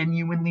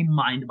genuinely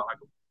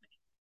mind-boggling.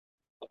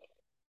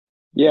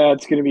 Yeah,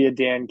 it's gonna be a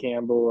Dan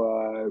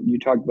Campbell. You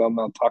talked about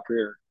Mel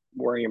Tucker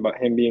worrying about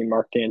him being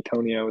Mark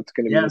D'Antonio. It's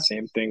gonna be the Yeah.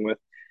 same thing with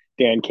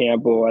Dan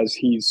Campbell as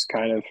he's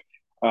kind of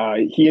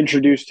he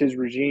introduced his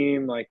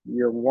regime like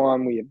year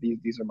one. We have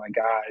these are my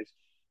guys.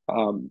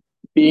 Um,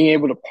 Being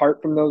able to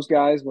part from those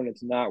guys when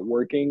it's not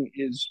working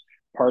is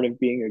part of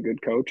being a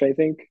good coach. I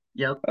think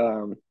Yep.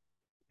 um,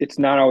 it's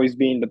not always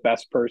being the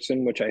best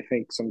person, which I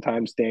think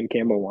sometimes Dan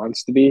Campbell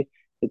wants to be.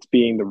 It's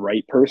being the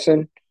right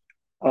person.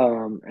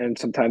 And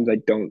sometimes I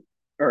don't,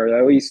 or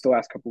at least the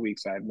last couple of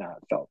weeks, I have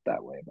not felt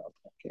that way about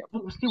that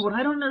Campbell. But see, what So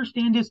I don't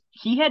understand is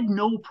he had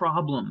no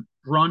problem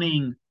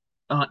running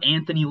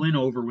Anthony Lynn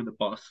over with a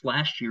bus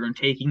last year and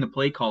taking the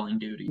play calling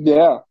duties.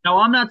 yeah, Now,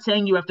 I'm not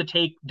saying you have to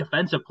take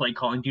defensive play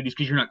calling duties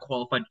because you're not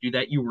qualified to do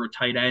that. You were a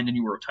tight end and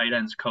you were a tight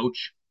ends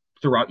coach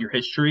throughout your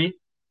history.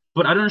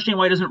 But I don't understand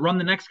why he doesn't run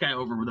the next guy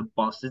over with a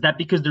bus. Is that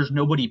because there's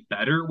nobody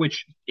better?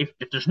 Which, if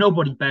there's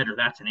nobody better,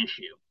 that's an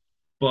issue.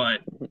 But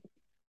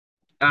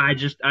I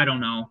don't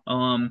know.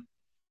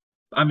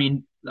 I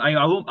mean,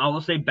 I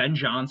will say Ben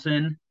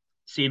Johnson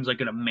seems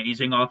like an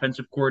amazing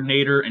offensive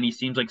coordinator, and he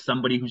seems like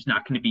somebody who's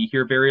not going to be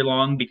here very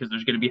long because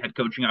there's going to be head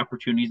coaching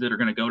opportunities that are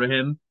going to go to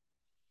him.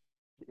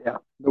 yeah,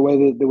 the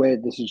way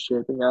this is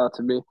shaping out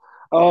to be.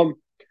 Um,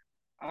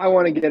 I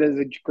want to get as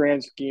a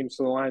grand scheme,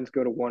 so the Lions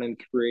go to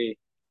 1-3.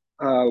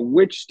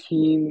 Which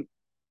team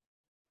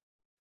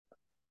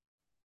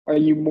are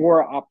you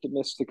more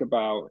optimistic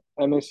about,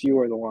 MSU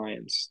or the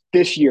Lions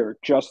this year?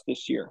 Just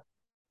this year?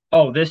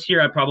 Oh, this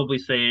year I'd probably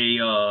say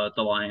the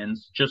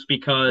Lions, just Okay.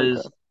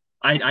 because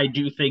I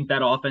do think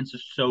that offense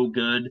is so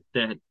good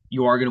that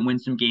you are going to win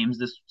some games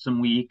this some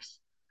weeks.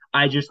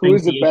 I just Who think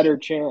is a the issue. better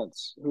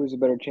chance? Who is a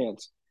better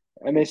chance?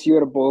 MSU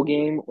at a bowl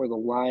game or the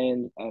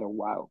Lions at a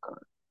wild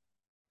card?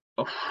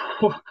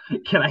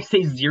 Can I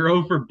say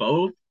zero for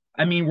both?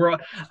 I mean,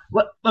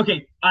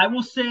 okay. I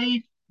will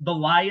say the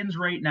Lions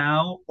right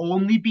now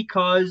only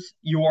because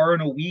you are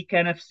in a weak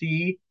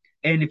NFC,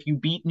 and if you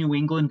beat New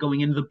England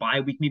going into the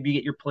bye week, maybe you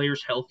get your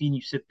players healthy, and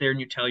you sit there and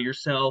you tell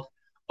yourself,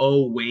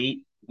 "Oh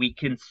wait, we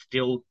can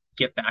still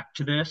get back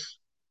to this."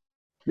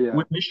 Yeah.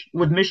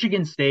 With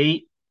Michigan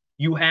State,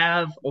 you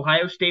have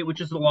Ohio State,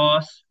 which is a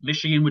loss,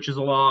 Michigan, which is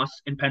a loss,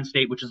 and Penn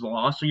State, which is a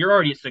loss. So you're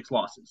already at six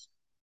losses,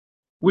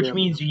 which Yeah.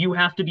 means you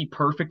have to be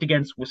perfect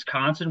against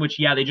Wisconsin, which,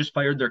 yeah, they just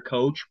fired their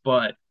coach,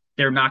 but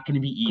they're not going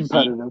to be easy.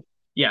 Competitive.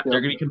 Yeah, they're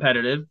Yep. going to be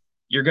competitive.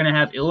 You're going to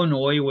have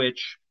Illinois,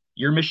 which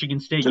you're Michigan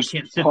State. You Just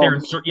can't sit there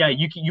and pumped. yeah,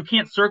 you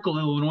can't circle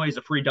Illinois as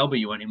a free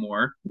W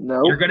anymore.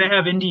 You're Nope. going to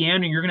have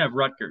Indiana. You're going to have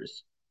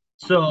Rutgers.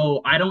 So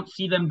I don't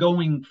see them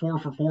going 4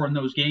 for 4 in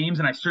those games,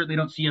 and I certainly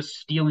don't see us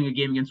stealing a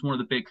game against one of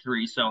the big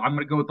three. So I'm going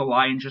to go with the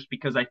Lions just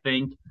because I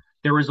think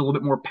there is a little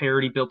bit more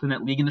parity built in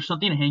that league, and there's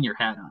something to hang your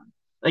hat on.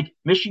 Like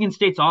Michigan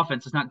State's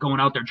offense is not going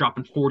out there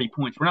dropping 40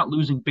 points. We're not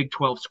losing Big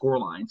 12 score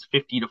lines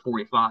 50 to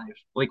 45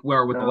 like we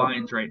are with the No.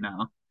 Lions right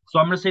now. So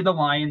I'm going to say the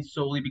Lions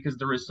solely because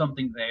there is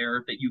something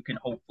there that you can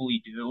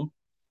hopefully do.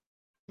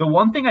 The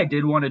one thing I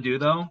did want to do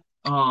though,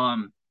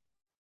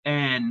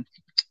 and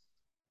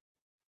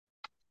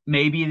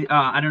maybe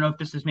I don't know if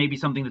this is maybe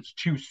something that's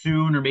too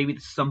soon or maybe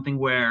this is something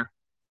where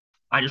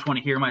I just want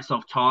to hear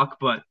myself talk,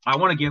 but I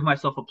want to give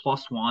myself a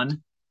 +1.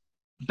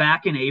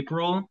 Back in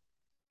April,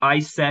 I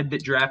said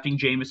that drafting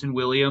Jamison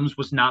Williams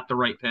was not the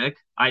right pick.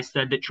 I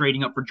said that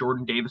trading up for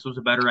Jordan Davis was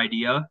a better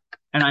idea.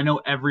 And I know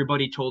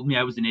everybody told me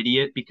I was an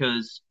idiot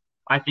because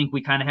I think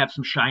we kind of have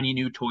some shiny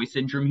new toy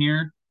syndrome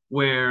here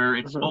where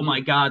it's, oh Mhm. my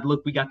God,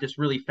 look, we got this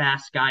really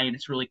fast guy and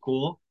it's really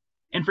cool.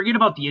 And forget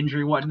about the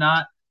injury,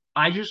 whatnot.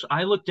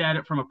 I looked at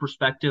it from a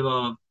perspective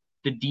of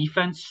the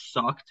defense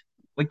sucked.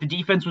 Like the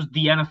defense was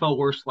the NFL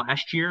worst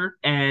last year,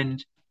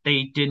 and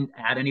they didn't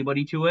add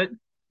anybody to it.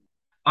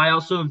 I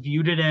also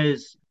viewed it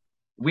as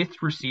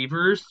with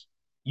receivers,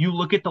 you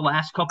look at the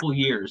last couple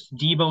years,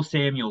 Debo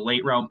Samuel,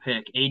 late round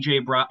pick,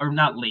 AJ Brown, or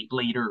not late,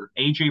 later,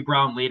 AJ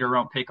Brown, later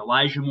round pick,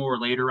 Elijah Moore,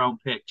 later round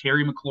pick,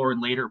 Terry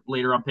McLaurin, later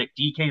round pick,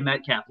 DK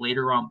Metcalf,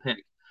 later round pick.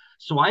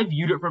 So I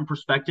viewed it from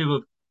perspective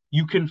of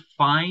you can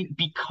find,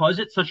 because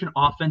it's such an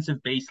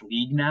offensive based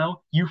league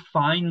now, you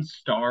find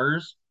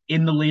stars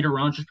in the later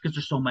rounds just because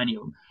there's so many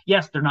of them.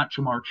 Yes, they're not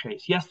Jamar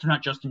Chase. Yes, they're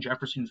not Justin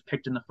Jefferson who's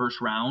picked in the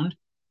first round,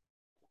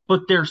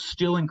 but they're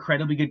still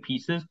incredibly good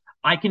pieces.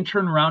 I can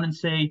turn around and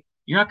say,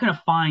 you're not going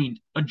to find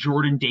a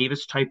Jordan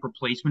Davis type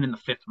replacement in the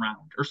fifth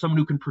round or someone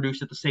who can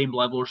produce at the same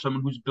level or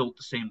someone who's built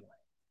the same way.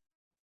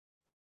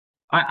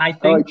 I I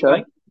think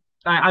like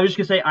that. I was just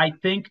gonna say I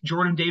think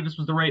Jordan Davis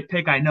was the right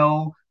pick. I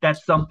know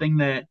that's something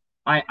that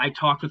I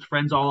talked with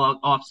friends all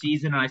off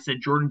season, and I said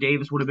Jordan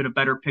Davis would have been a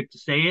better pick to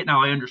say it.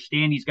 Now I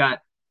understand he's got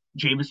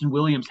Jameson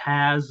Williams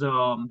has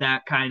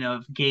that kind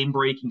of game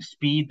breaking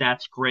speed.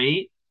 That's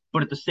great,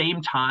 but at the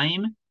same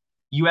time,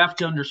 you have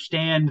to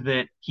understand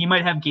that he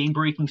might have game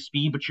breaking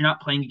speed, but you're not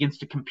playing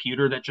against a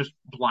computer that just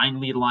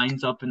blindly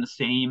lines up in the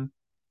same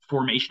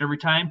formation every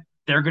time.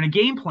 They're going to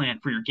game plan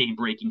for your game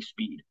breaking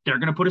speed. They're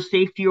going to put a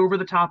safety over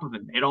the top of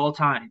him at all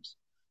times.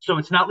 So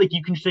it's not like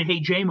you can say, hey,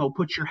 JMO,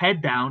 put your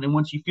head down. And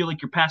once you feel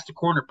like you're past the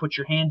corner, put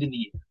your hand in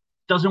the air.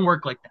 It doesn't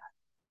work like that.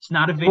 It's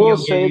not a I will video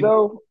say game.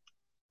 though,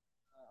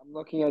 I'm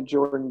looking at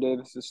Jordan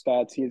Davis's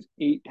stats. He has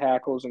 8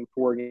 tackles in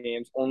 4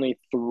 games, only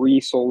 3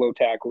 solo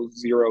tackles,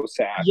 0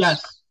 sacks.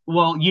 Yes.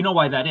 Well, you know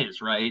why that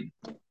is, right?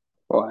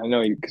 Well, I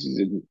know you because he's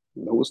a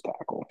nose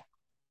tackle.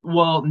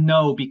 Well,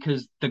 no,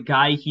 because the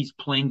guy he's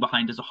playing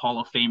behind is a Hall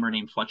of Famer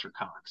named Fletcher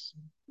Cox.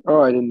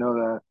 Oh, I didn't know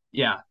that.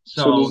 Yeah.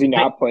 So does So he they,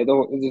 not play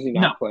though? Does he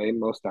no, not play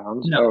most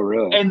downs? no. Oh,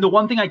 really? And the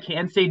one thing I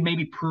can say to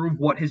maybe prove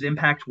what his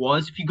impact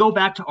was, if you go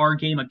back to our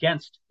game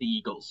against the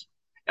Eagles,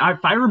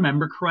 if I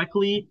remember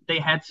correctly, they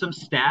had some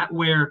stat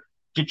where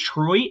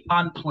Detroit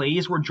on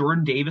plays where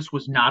Jordan Davis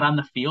was not on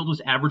the field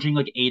was averaging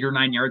like 8 or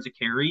 9 yards a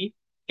carry.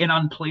 And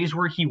on plays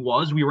where he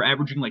was, we were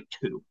averaging like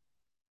two.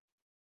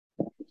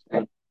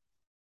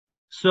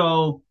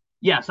 So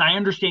yes, I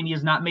understand he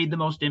has not made the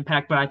most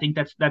impact, but I think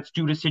that's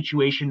due to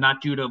situation,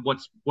 not due to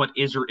what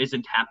is or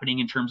isn't happening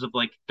in terms of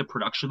like the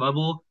production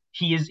level.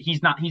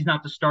 He's not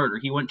the starter.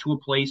 He went to a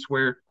place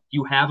where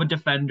you have a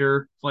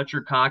defender,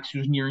 Fletcher Cox,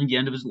 who's nearing the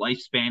end of his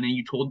lifespan,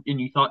 and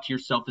you thought to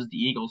yourself as the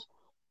Eagles,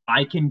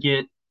 I can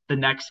get the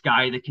next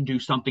guy that can do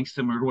something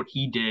similar to what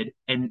he did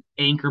and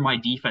anchor my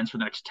defense for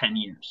the next 10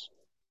 years.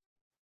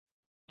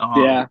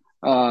 Yeah.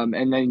 Um,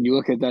 And then you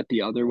look at that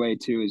the other way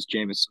too, is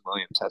Jameson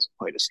Williams hasn't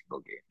played a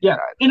single game Yeah. yet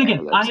And either. I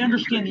again, know that's I an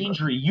understand injury, the but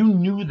injury. You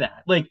knew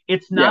that. Like,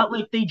 it's yeah. not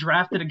like they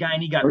drafted a guy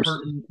and he got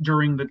hurt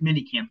during the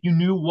minicamp. You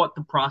knew what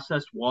the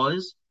process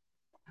was.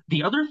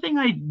 The other thing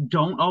I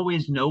don't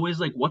always know is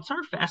like, what's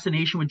our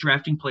fascination with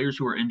drafting players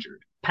who are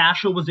injured?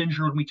 Pasha was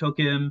injured when we took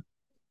him.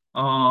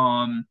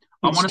 I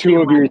It's want to say,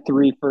 two of your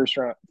 3 first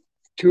round,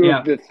 two yeah,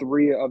 of the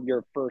 3 of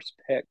your first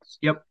picks,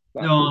 yep.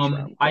 not first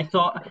round I pick.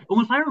 thought,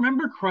 well, if I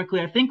remember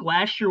correctly, I think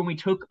last year when we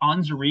took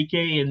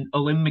Onzarike and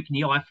Alim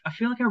McNeil, I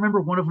feel like I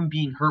remember one of them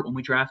being hurt when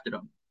we drafted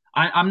him.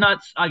 I'm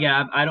not,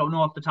 again, I don't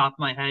know off the top of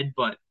my head,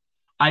 but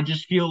I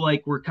just feel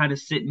like we're kind of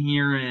sitting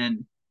here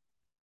and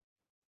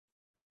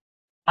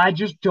I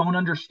just don't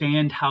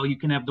understand how you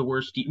can have the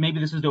worst.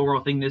 Maybe this is the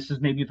overall thing. This is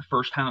maybe the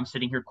first time I'm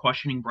sitting here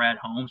questioning Brad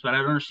Holmes, but I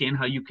don't understand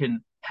how you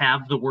can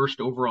have the worst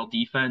overall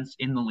defense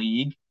in the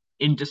league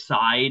and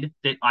decide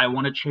that I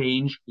want to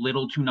change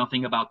little to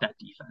nothing about that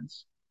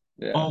defense.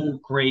 Yeah. Oh,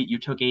 great, you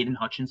took Aiden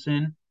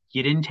Hutchinson.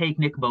 You didn't take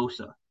Nick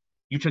Bosa.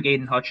 You took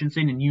Aiden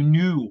Hutchinson and you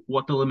knew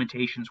what the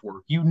limitations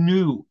were. You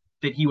knew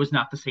that he was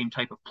not the same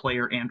type of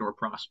player and or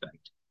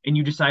prospect. And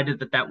you decided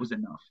that that was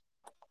enough.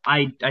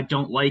 I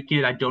don't like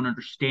it. I don't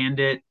understand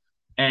it.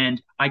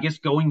 And I guess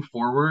going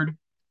forward,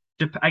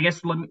 I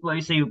guess let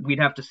me say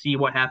we'd have to see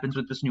what happens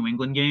with this New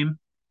England game.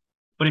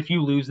 But if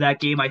you lose that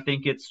game, I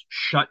think it's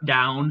shut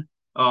down.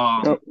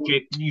 Yep.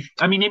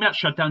 I mean, maybe not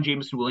shut down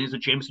Jameson Williams.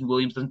 If Jameson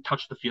Williams doesn't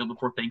touch the field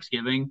before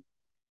Thanksgiving,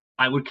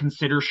 I would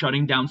consider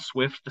shutting down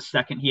Swift the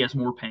second he has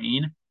more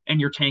pain. And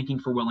you're tanking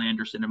for Will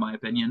Anderson, in my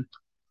opinion.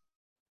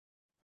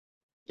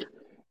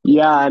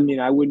 Yeah, I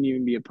mean, I wouldn't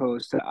even be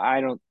opposed to. I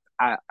don't.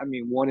 I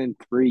mean,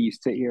 1-3. You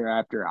sit here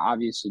after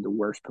obviously the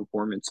worst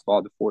performance of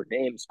all the 4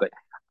 names, but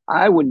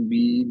I wouldn't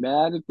be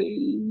mad if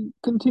they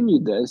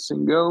continued this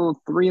and go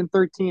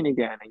 3-13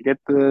 again and get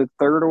the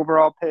third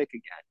overall pick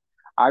again.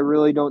 I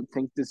really don't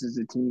think this is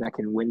a team that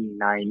can win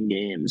 9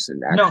 games and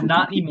No, actually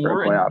not compete for a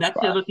anymore. And playoff that's the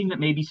spot. other thing that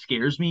maybe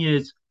scares me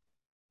is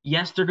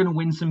yes, they're going to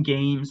win some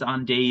games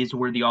on days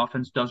where the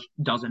offense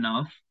does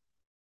enough,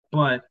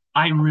 but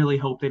I really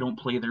hope they don't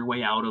play their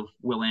way out of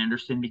Will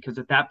Anderson because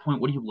at that point,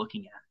 what are you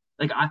looking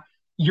at? Like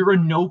you're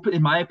in no,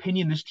 in my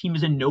opinion, this team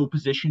is in no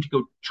position to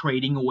go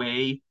trading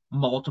away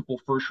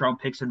multiple first round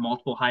picks and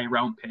multiple high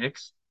round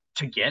picks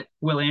to get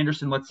Will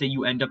Anderson. Let's say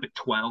you end up at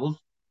 12.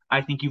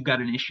 I think you've got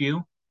an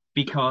issue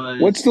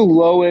What's because the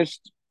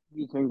lowest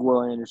you think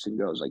Will Anderson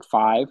goes? Like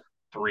five,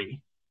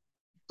 three.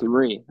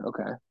 three.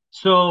 Okay.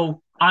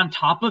 So on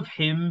top of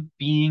him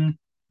being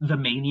the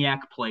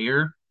maniac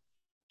player,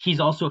 he's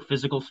also a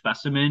physical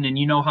specimen. And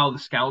you know how the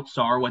scouts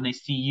are when they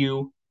see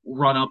you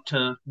run up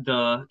to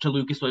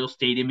Lucas Oil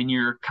Stadium in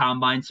your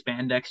combine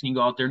spandex and you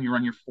go out there and you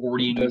run your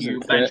 40 It and you doesn't do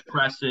bench fit.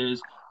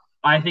 presses.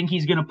 I think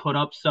he's gonna put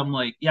up some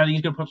like yeah, I think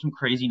he's gonna put up some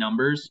crazy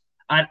numbers.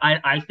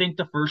 I think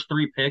the first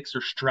three picks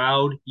are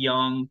Stroud,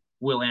 Young,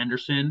 Will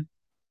Anderson.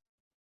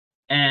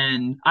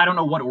 And I don't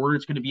know what order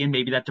it's going to be in.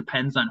 Maybe that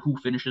depends on who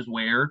finishes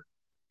where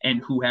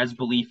and who has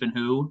belief in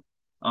who.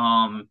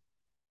 Um,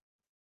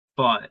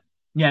 but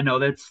yeah, no,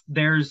 that's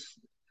there's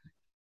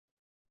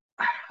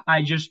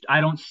I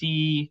don't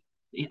see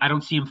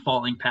him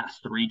falling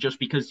past three just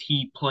because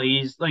he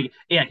plays like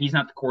yeah, he's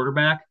not the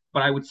quarterback,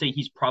 but I would say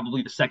he's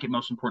probably the second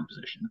most important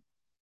position.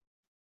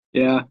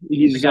 Yeah,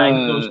 He's the he's guy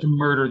who goes to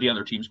murder the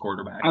other team's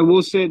quarterback. I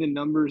will say the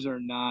numbers are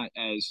not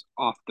as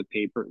off the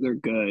paper. They're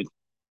good.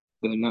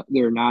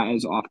 They're not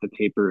as off the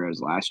paper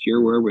as last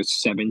year where it was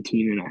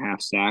 17 and a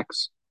half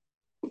sacks,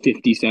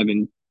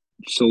 57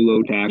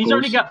 solo He's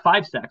already tackles. got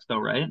 5 sacks though,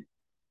 right?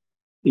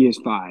 He has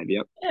five.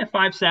 Yep. Yeah,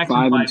 5 sacks in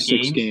Five in five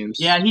six games.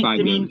 Yeah, games.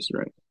 Five games,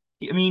 right.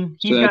 I mean,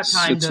 So he's got that's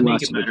time it's to make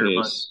less it of a better,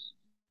 but case.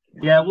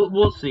 yeah,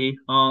 we'll see.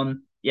 You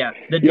Yeah,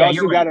 you're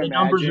also got right. to The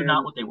numbers are not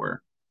imagine, what they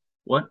were.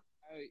 What?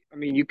 I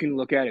mean, you can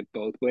look at it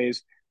both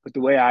ways, but the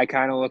way I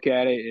kind of look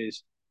at it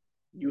is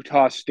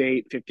Utah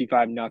State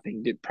 55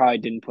 nothing probably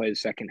didn't play the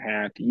second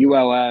half.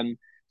 ULM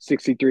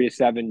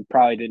 63-7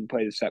 probably didn't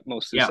play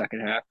most of the Yeah,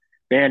 second half.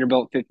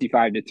 Vanderbilt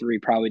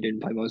 55-3 probably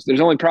didn't play most.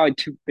 There's only probably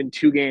been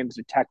two games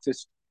with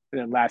Texas and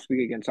then last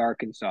week against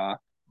Arkansas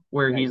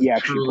where that he's he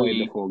actually played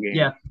the truly. full game.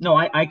 Yeah, no,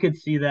 I could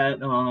see that.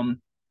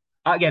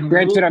 Again,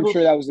 Granted, I'm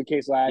sure that was the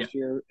case yeah. last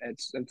year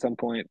at some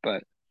point,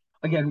 but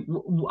Again,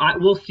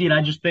 we'll see it.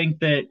 I just think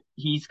that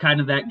he's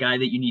kind of that guy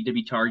that you need to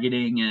be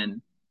targeting, and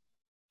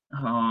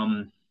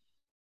um,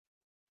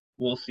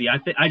 we'll see.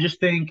 I just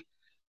think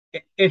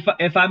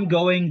if I'm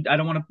going, I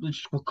don't want to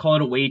just call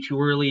it a way too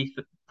early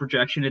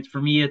projection. It's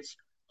for me. It's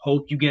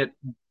hope you get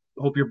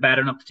hope you're bad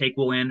enough to take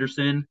Will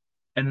Anderson,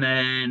 and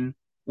then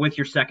with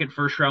your second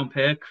first round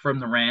pick from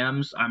the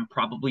Rams, I'm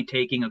probably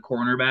taking a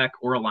cornerback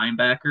or a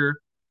linebacker.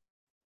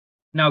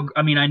 Now,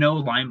 I mean, I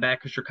know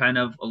linebackers are kind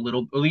of a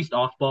little, at least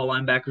off-ball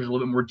linebackers are a little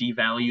bit more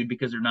devalued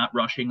because they're not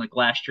rushing. Like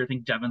last year, I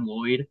think Devin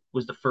Lloyd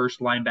was the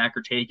first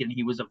linebacker taken.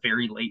 He was a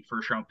very late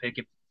first-round pick,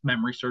 if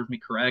memory serves me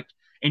correct,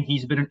 and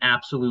he's been an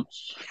absolute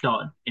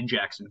stud in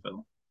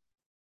Jacksonville.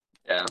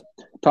 yeah.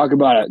 Talk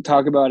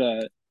about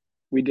a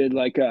we did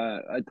like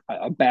a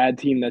bad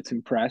team that's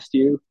impressed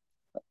you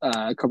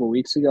a couple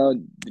weeks ago.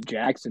 The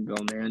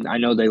Jacksonville, man. I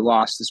know they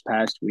lost this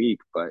past week,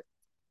 but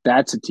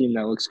that's a team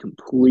that looks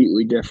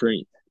completely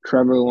different.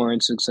 Trevor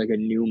Lawrence looks like a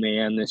new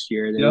man this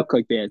year. They Yep. look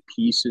like they had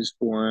pieces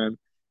for him,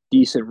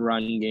 decent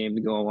run game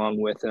to go along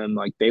with him.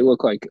 Like they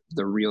look like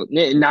the real,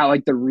 not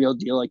like the real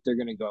deal. Like they're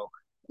gonna go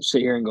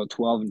sit here and go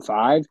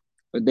 12-5,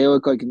 but they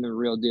look like in the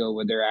real deal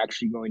where they're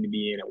actually going to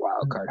be in a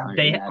wild card hunt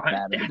in that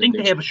bad of a I think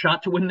they have a division.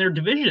 shot to win their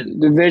division.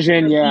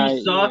 Division, Tennessee yeah,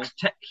 yeah, sucks,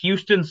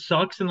 Houston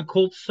sucks, and the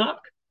Colts suck.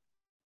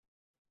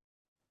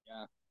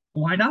 yeah.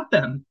 Why not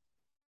them?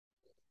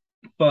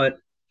 But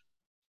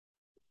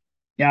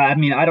yeah, I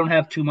mean, I don't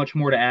have too much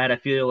more to add. I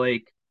feel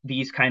like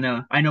these kind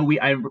of, I know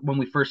when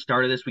we first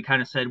started this, we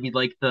kind of said we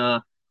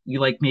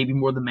like maybe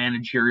more the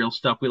managerial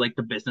stuff. We like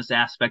the business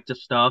aspect of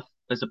stuff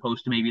as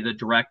opposed to maybe the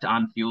direct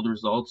on-field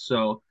results.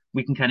 So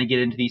we can kind of get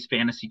into these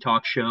fantasy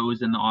talk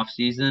shows in the off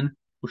season,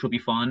 which will be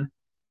fun.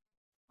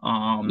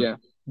 Um, Yeah.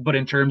 but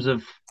in terms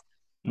of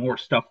more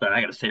stuff that I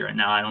got to say right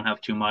now, I don't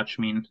have too much.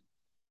 I mean,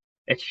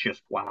 it's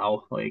just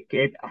wow.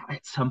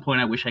 At some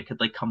point, I wish I could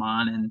like come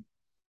on and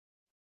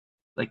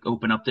like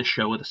open up this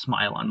show with a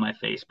smile on my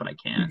face, but I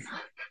can't.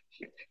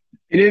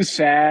 It is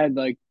sad,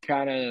 like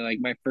kind of like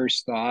my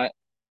first thought,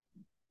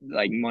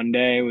 like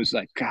Monday was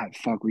like, God,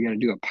 fuck, we got to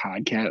do a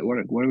podcast.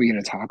 What are we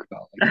gonna talk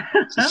about? Like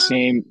it's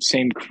the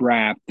same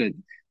crap that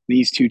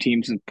these two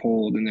teams have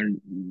pulled, and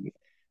they're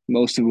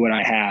most of what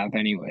I have,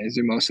 anyways.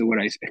 They're most of what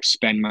I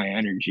expend my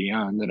energy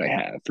on that I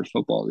have for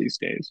football these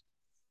days.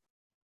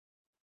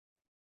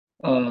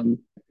 Um,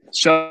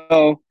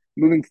 so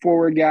moving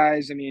forward,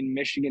 guys, I mean,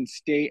 Michigan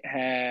State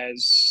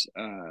has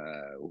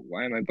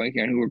why am I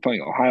blanking on who we're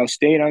playing? Ohio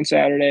State on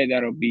Saturday.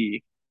 That'll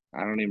be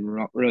I don't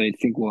even really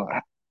think we'll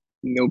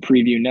no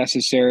preview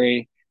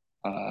necessary.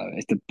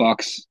 If the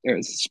Bucks or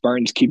the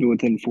Spartans keep it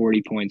within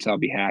 40 points, I'll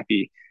be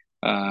happy.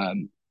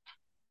 Um,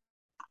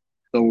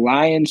 the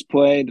Lions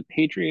play the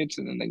Patriots,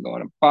 and then they go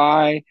on a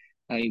bye.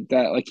 I think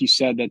that, like you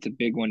said, that's a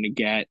big one to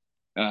get.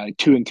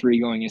 2-3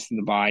 going into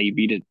the bye, you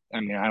beat it. I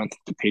mean, I don't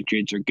think the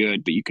Patriots are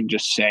good, but you can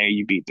just say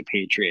you beat the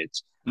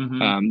Patriots.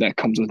 Hmm. That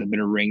comes with a bit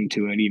of ring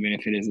to it, even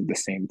if it isn't the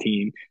same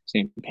team,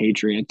 same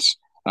Patriots.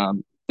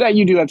 That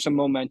you do have some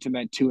momentum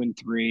at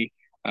 2-3.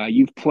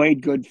 You've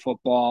played good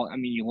football. I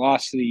mean, you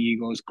lost to the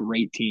Eagles,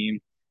 great team.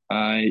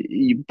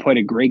 You played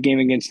a great game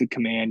against the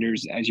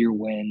Commanders as your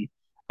win.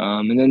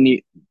 And then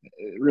the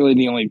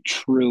only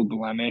true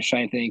blemish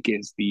I think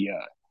is the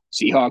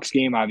Seahawks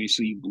game.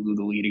 Obviously, you blew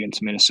the lead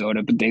against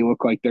Minnesota, but they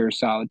look like they're a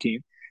solid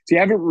team. So you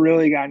haven't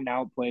really gotten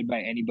outplayed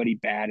by anybody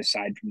bad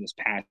aside from this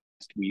past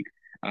week.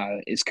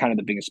 Is kind of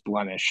the biggest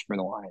blemish for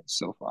the Lions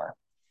so far.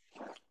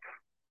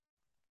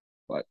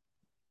 But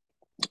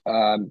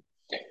um,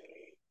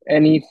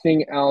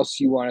 anything else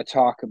you want to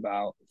talk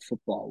about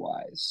football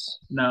wise?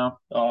 No.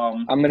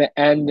 I'm going to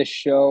end the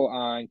show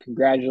on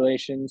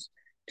congratulations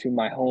to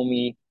my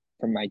homie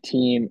from my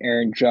team.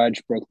 Aaron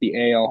Judge broke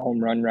the AL home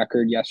run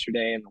record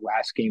yesterday in the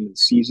last game of the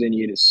season.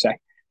 He had his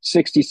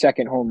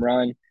 62nd home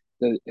run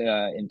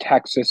in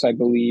Texas, I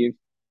believe.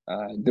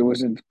 There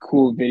was a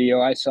cool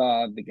video I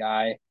saw of the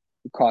guy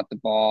who caught the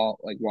ball,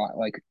 like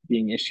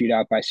being issued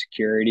out by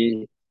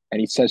security, and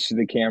he says to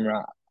the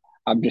camera,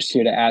 "I'm just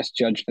here to ask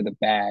Judge for the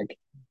bag."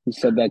 He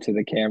said that to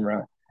the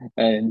camera.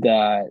 And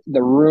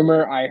the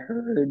rumor I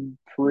heard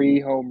pre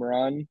home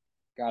run,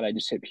 God, I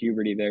just hit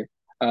puberty there.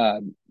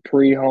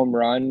 Pre home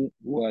run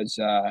was,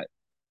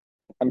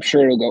 I'm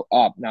sure it'll go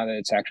up now that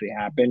it's actually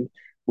happened,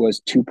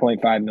 was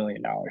 $2.5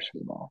 million for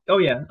the ball. Oh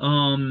yeah.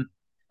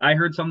 I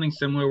heard something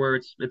similar where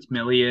it's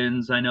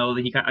millions. I know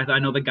that I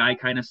know the guy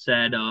kind of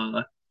said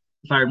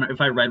if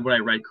I read what I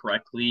read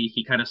correctly,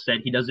 he kind of said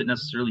he doesn't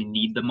necessarily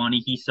need the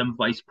money. He's some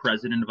vice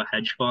president of a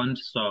hedge fund,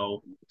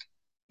 so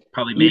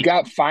probably You makes.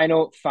 got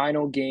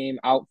final game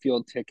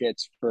outfield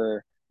tickets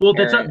for Well,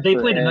 Aaron they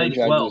played tonight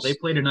Aaron as well. They Judge's.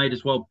 played tonight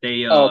as well.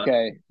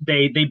 Okay,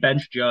 They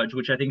bench Judge,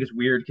 which I think is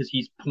weird because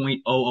he's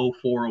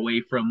 .004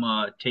 away from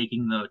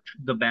taking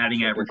the batting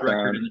Triple average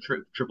record in Crown.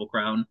 the Triple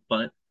Crown.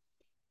 But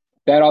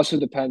That also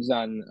depends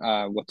on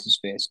what's his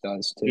face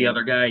does the too.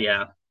 other guy,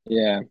 yeah.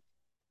 Yeah,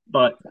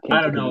 But I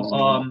I can't don't think of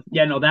know. his name.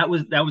 Yeah, no, that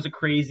was a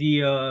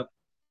crazy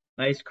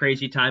nice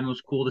crazy time. It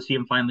was cool to see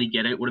him finally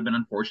get it. Would have been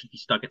unfortunate if he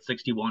stuck at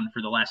 61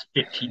 for the last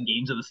 15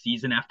 games of the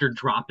season after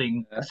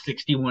dropping Yeah.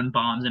 61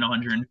 bombs and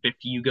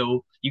 150. You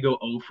go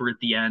over at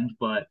the end,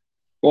 but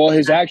Well,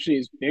 his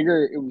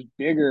bigger. It was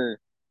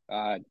bigger.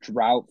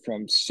 Drought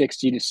from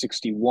 60 to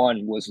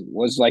 61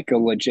 was like a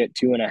legit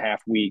 2.5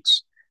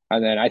 weeks,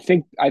 and then I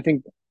think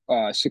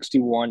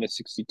 61 to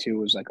 62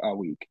 was like a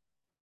week.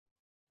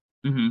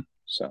 mhm.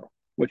 So,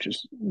 which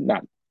is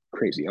not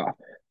crazy off,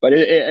 but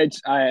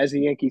it's as a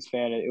Yankees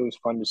fan, it was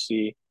fun to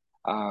see.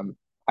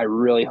 I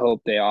really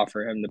hope they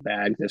offer him the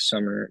bag this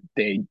summer.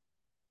 They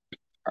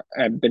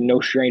have been no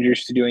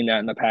strangers to doing that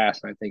in the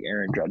past. And I think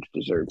Aaron Judge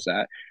deserves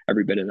that,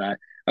 every bit of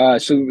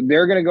that. So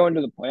they're going to go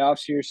into the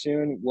playoffs here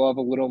soon. We'll have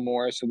a little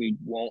more, so we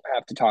won't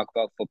have to talk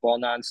about football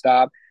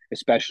nonstop,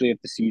 especially if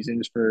the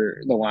seasons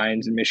for the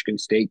Lions and Michigan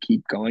State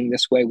keep going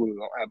this way. We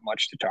won't have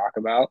much to talk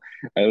about.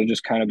 It'll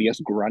just kind of be us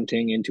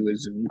grunting into a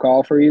Zoom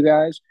call for you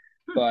guys.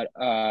 But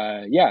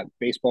yeah,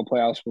 baseball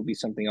playoffs will be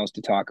something else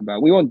to talk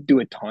about. We won't do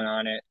a ton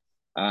on it.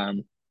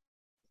 Um,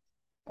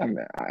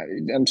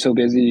 I'm so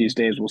busy these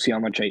days. We'll see how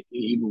much I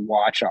even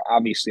watch.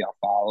 Obviously, I'll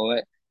follow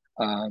it.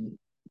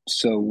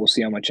 So we'll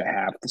see how much I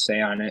have to say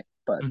on it.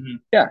 But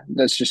Mhm. yeah,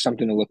 that's just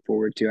something to look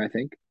forward to, I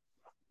think.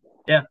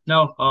 Yeah,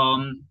 no.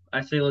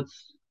 I say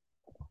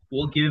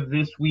we'll give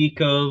this week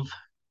of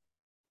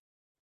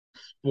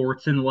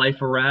sports and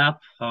life a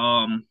wrap.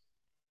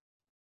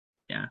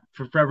 Yeah,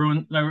 for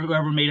everyone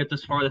whoever made it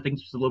this far, I think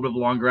this was a little bit of a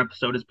longer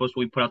episode as opposed to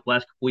what we put out the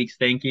last couple weeks.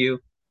 Thank you.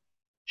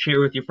 Share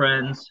with your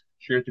friends,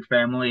 share with your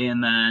family,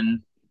 and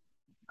then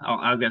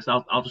I guess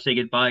I'll just say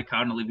goodbye.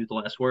 Connor, leave you with the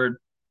last word.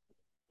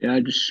 Yeah,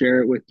 just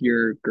share it with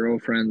your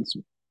girlfriend's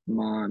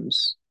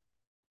mom's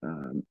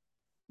um,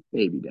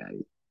 baby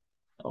daddy.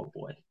 Oh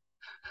boy.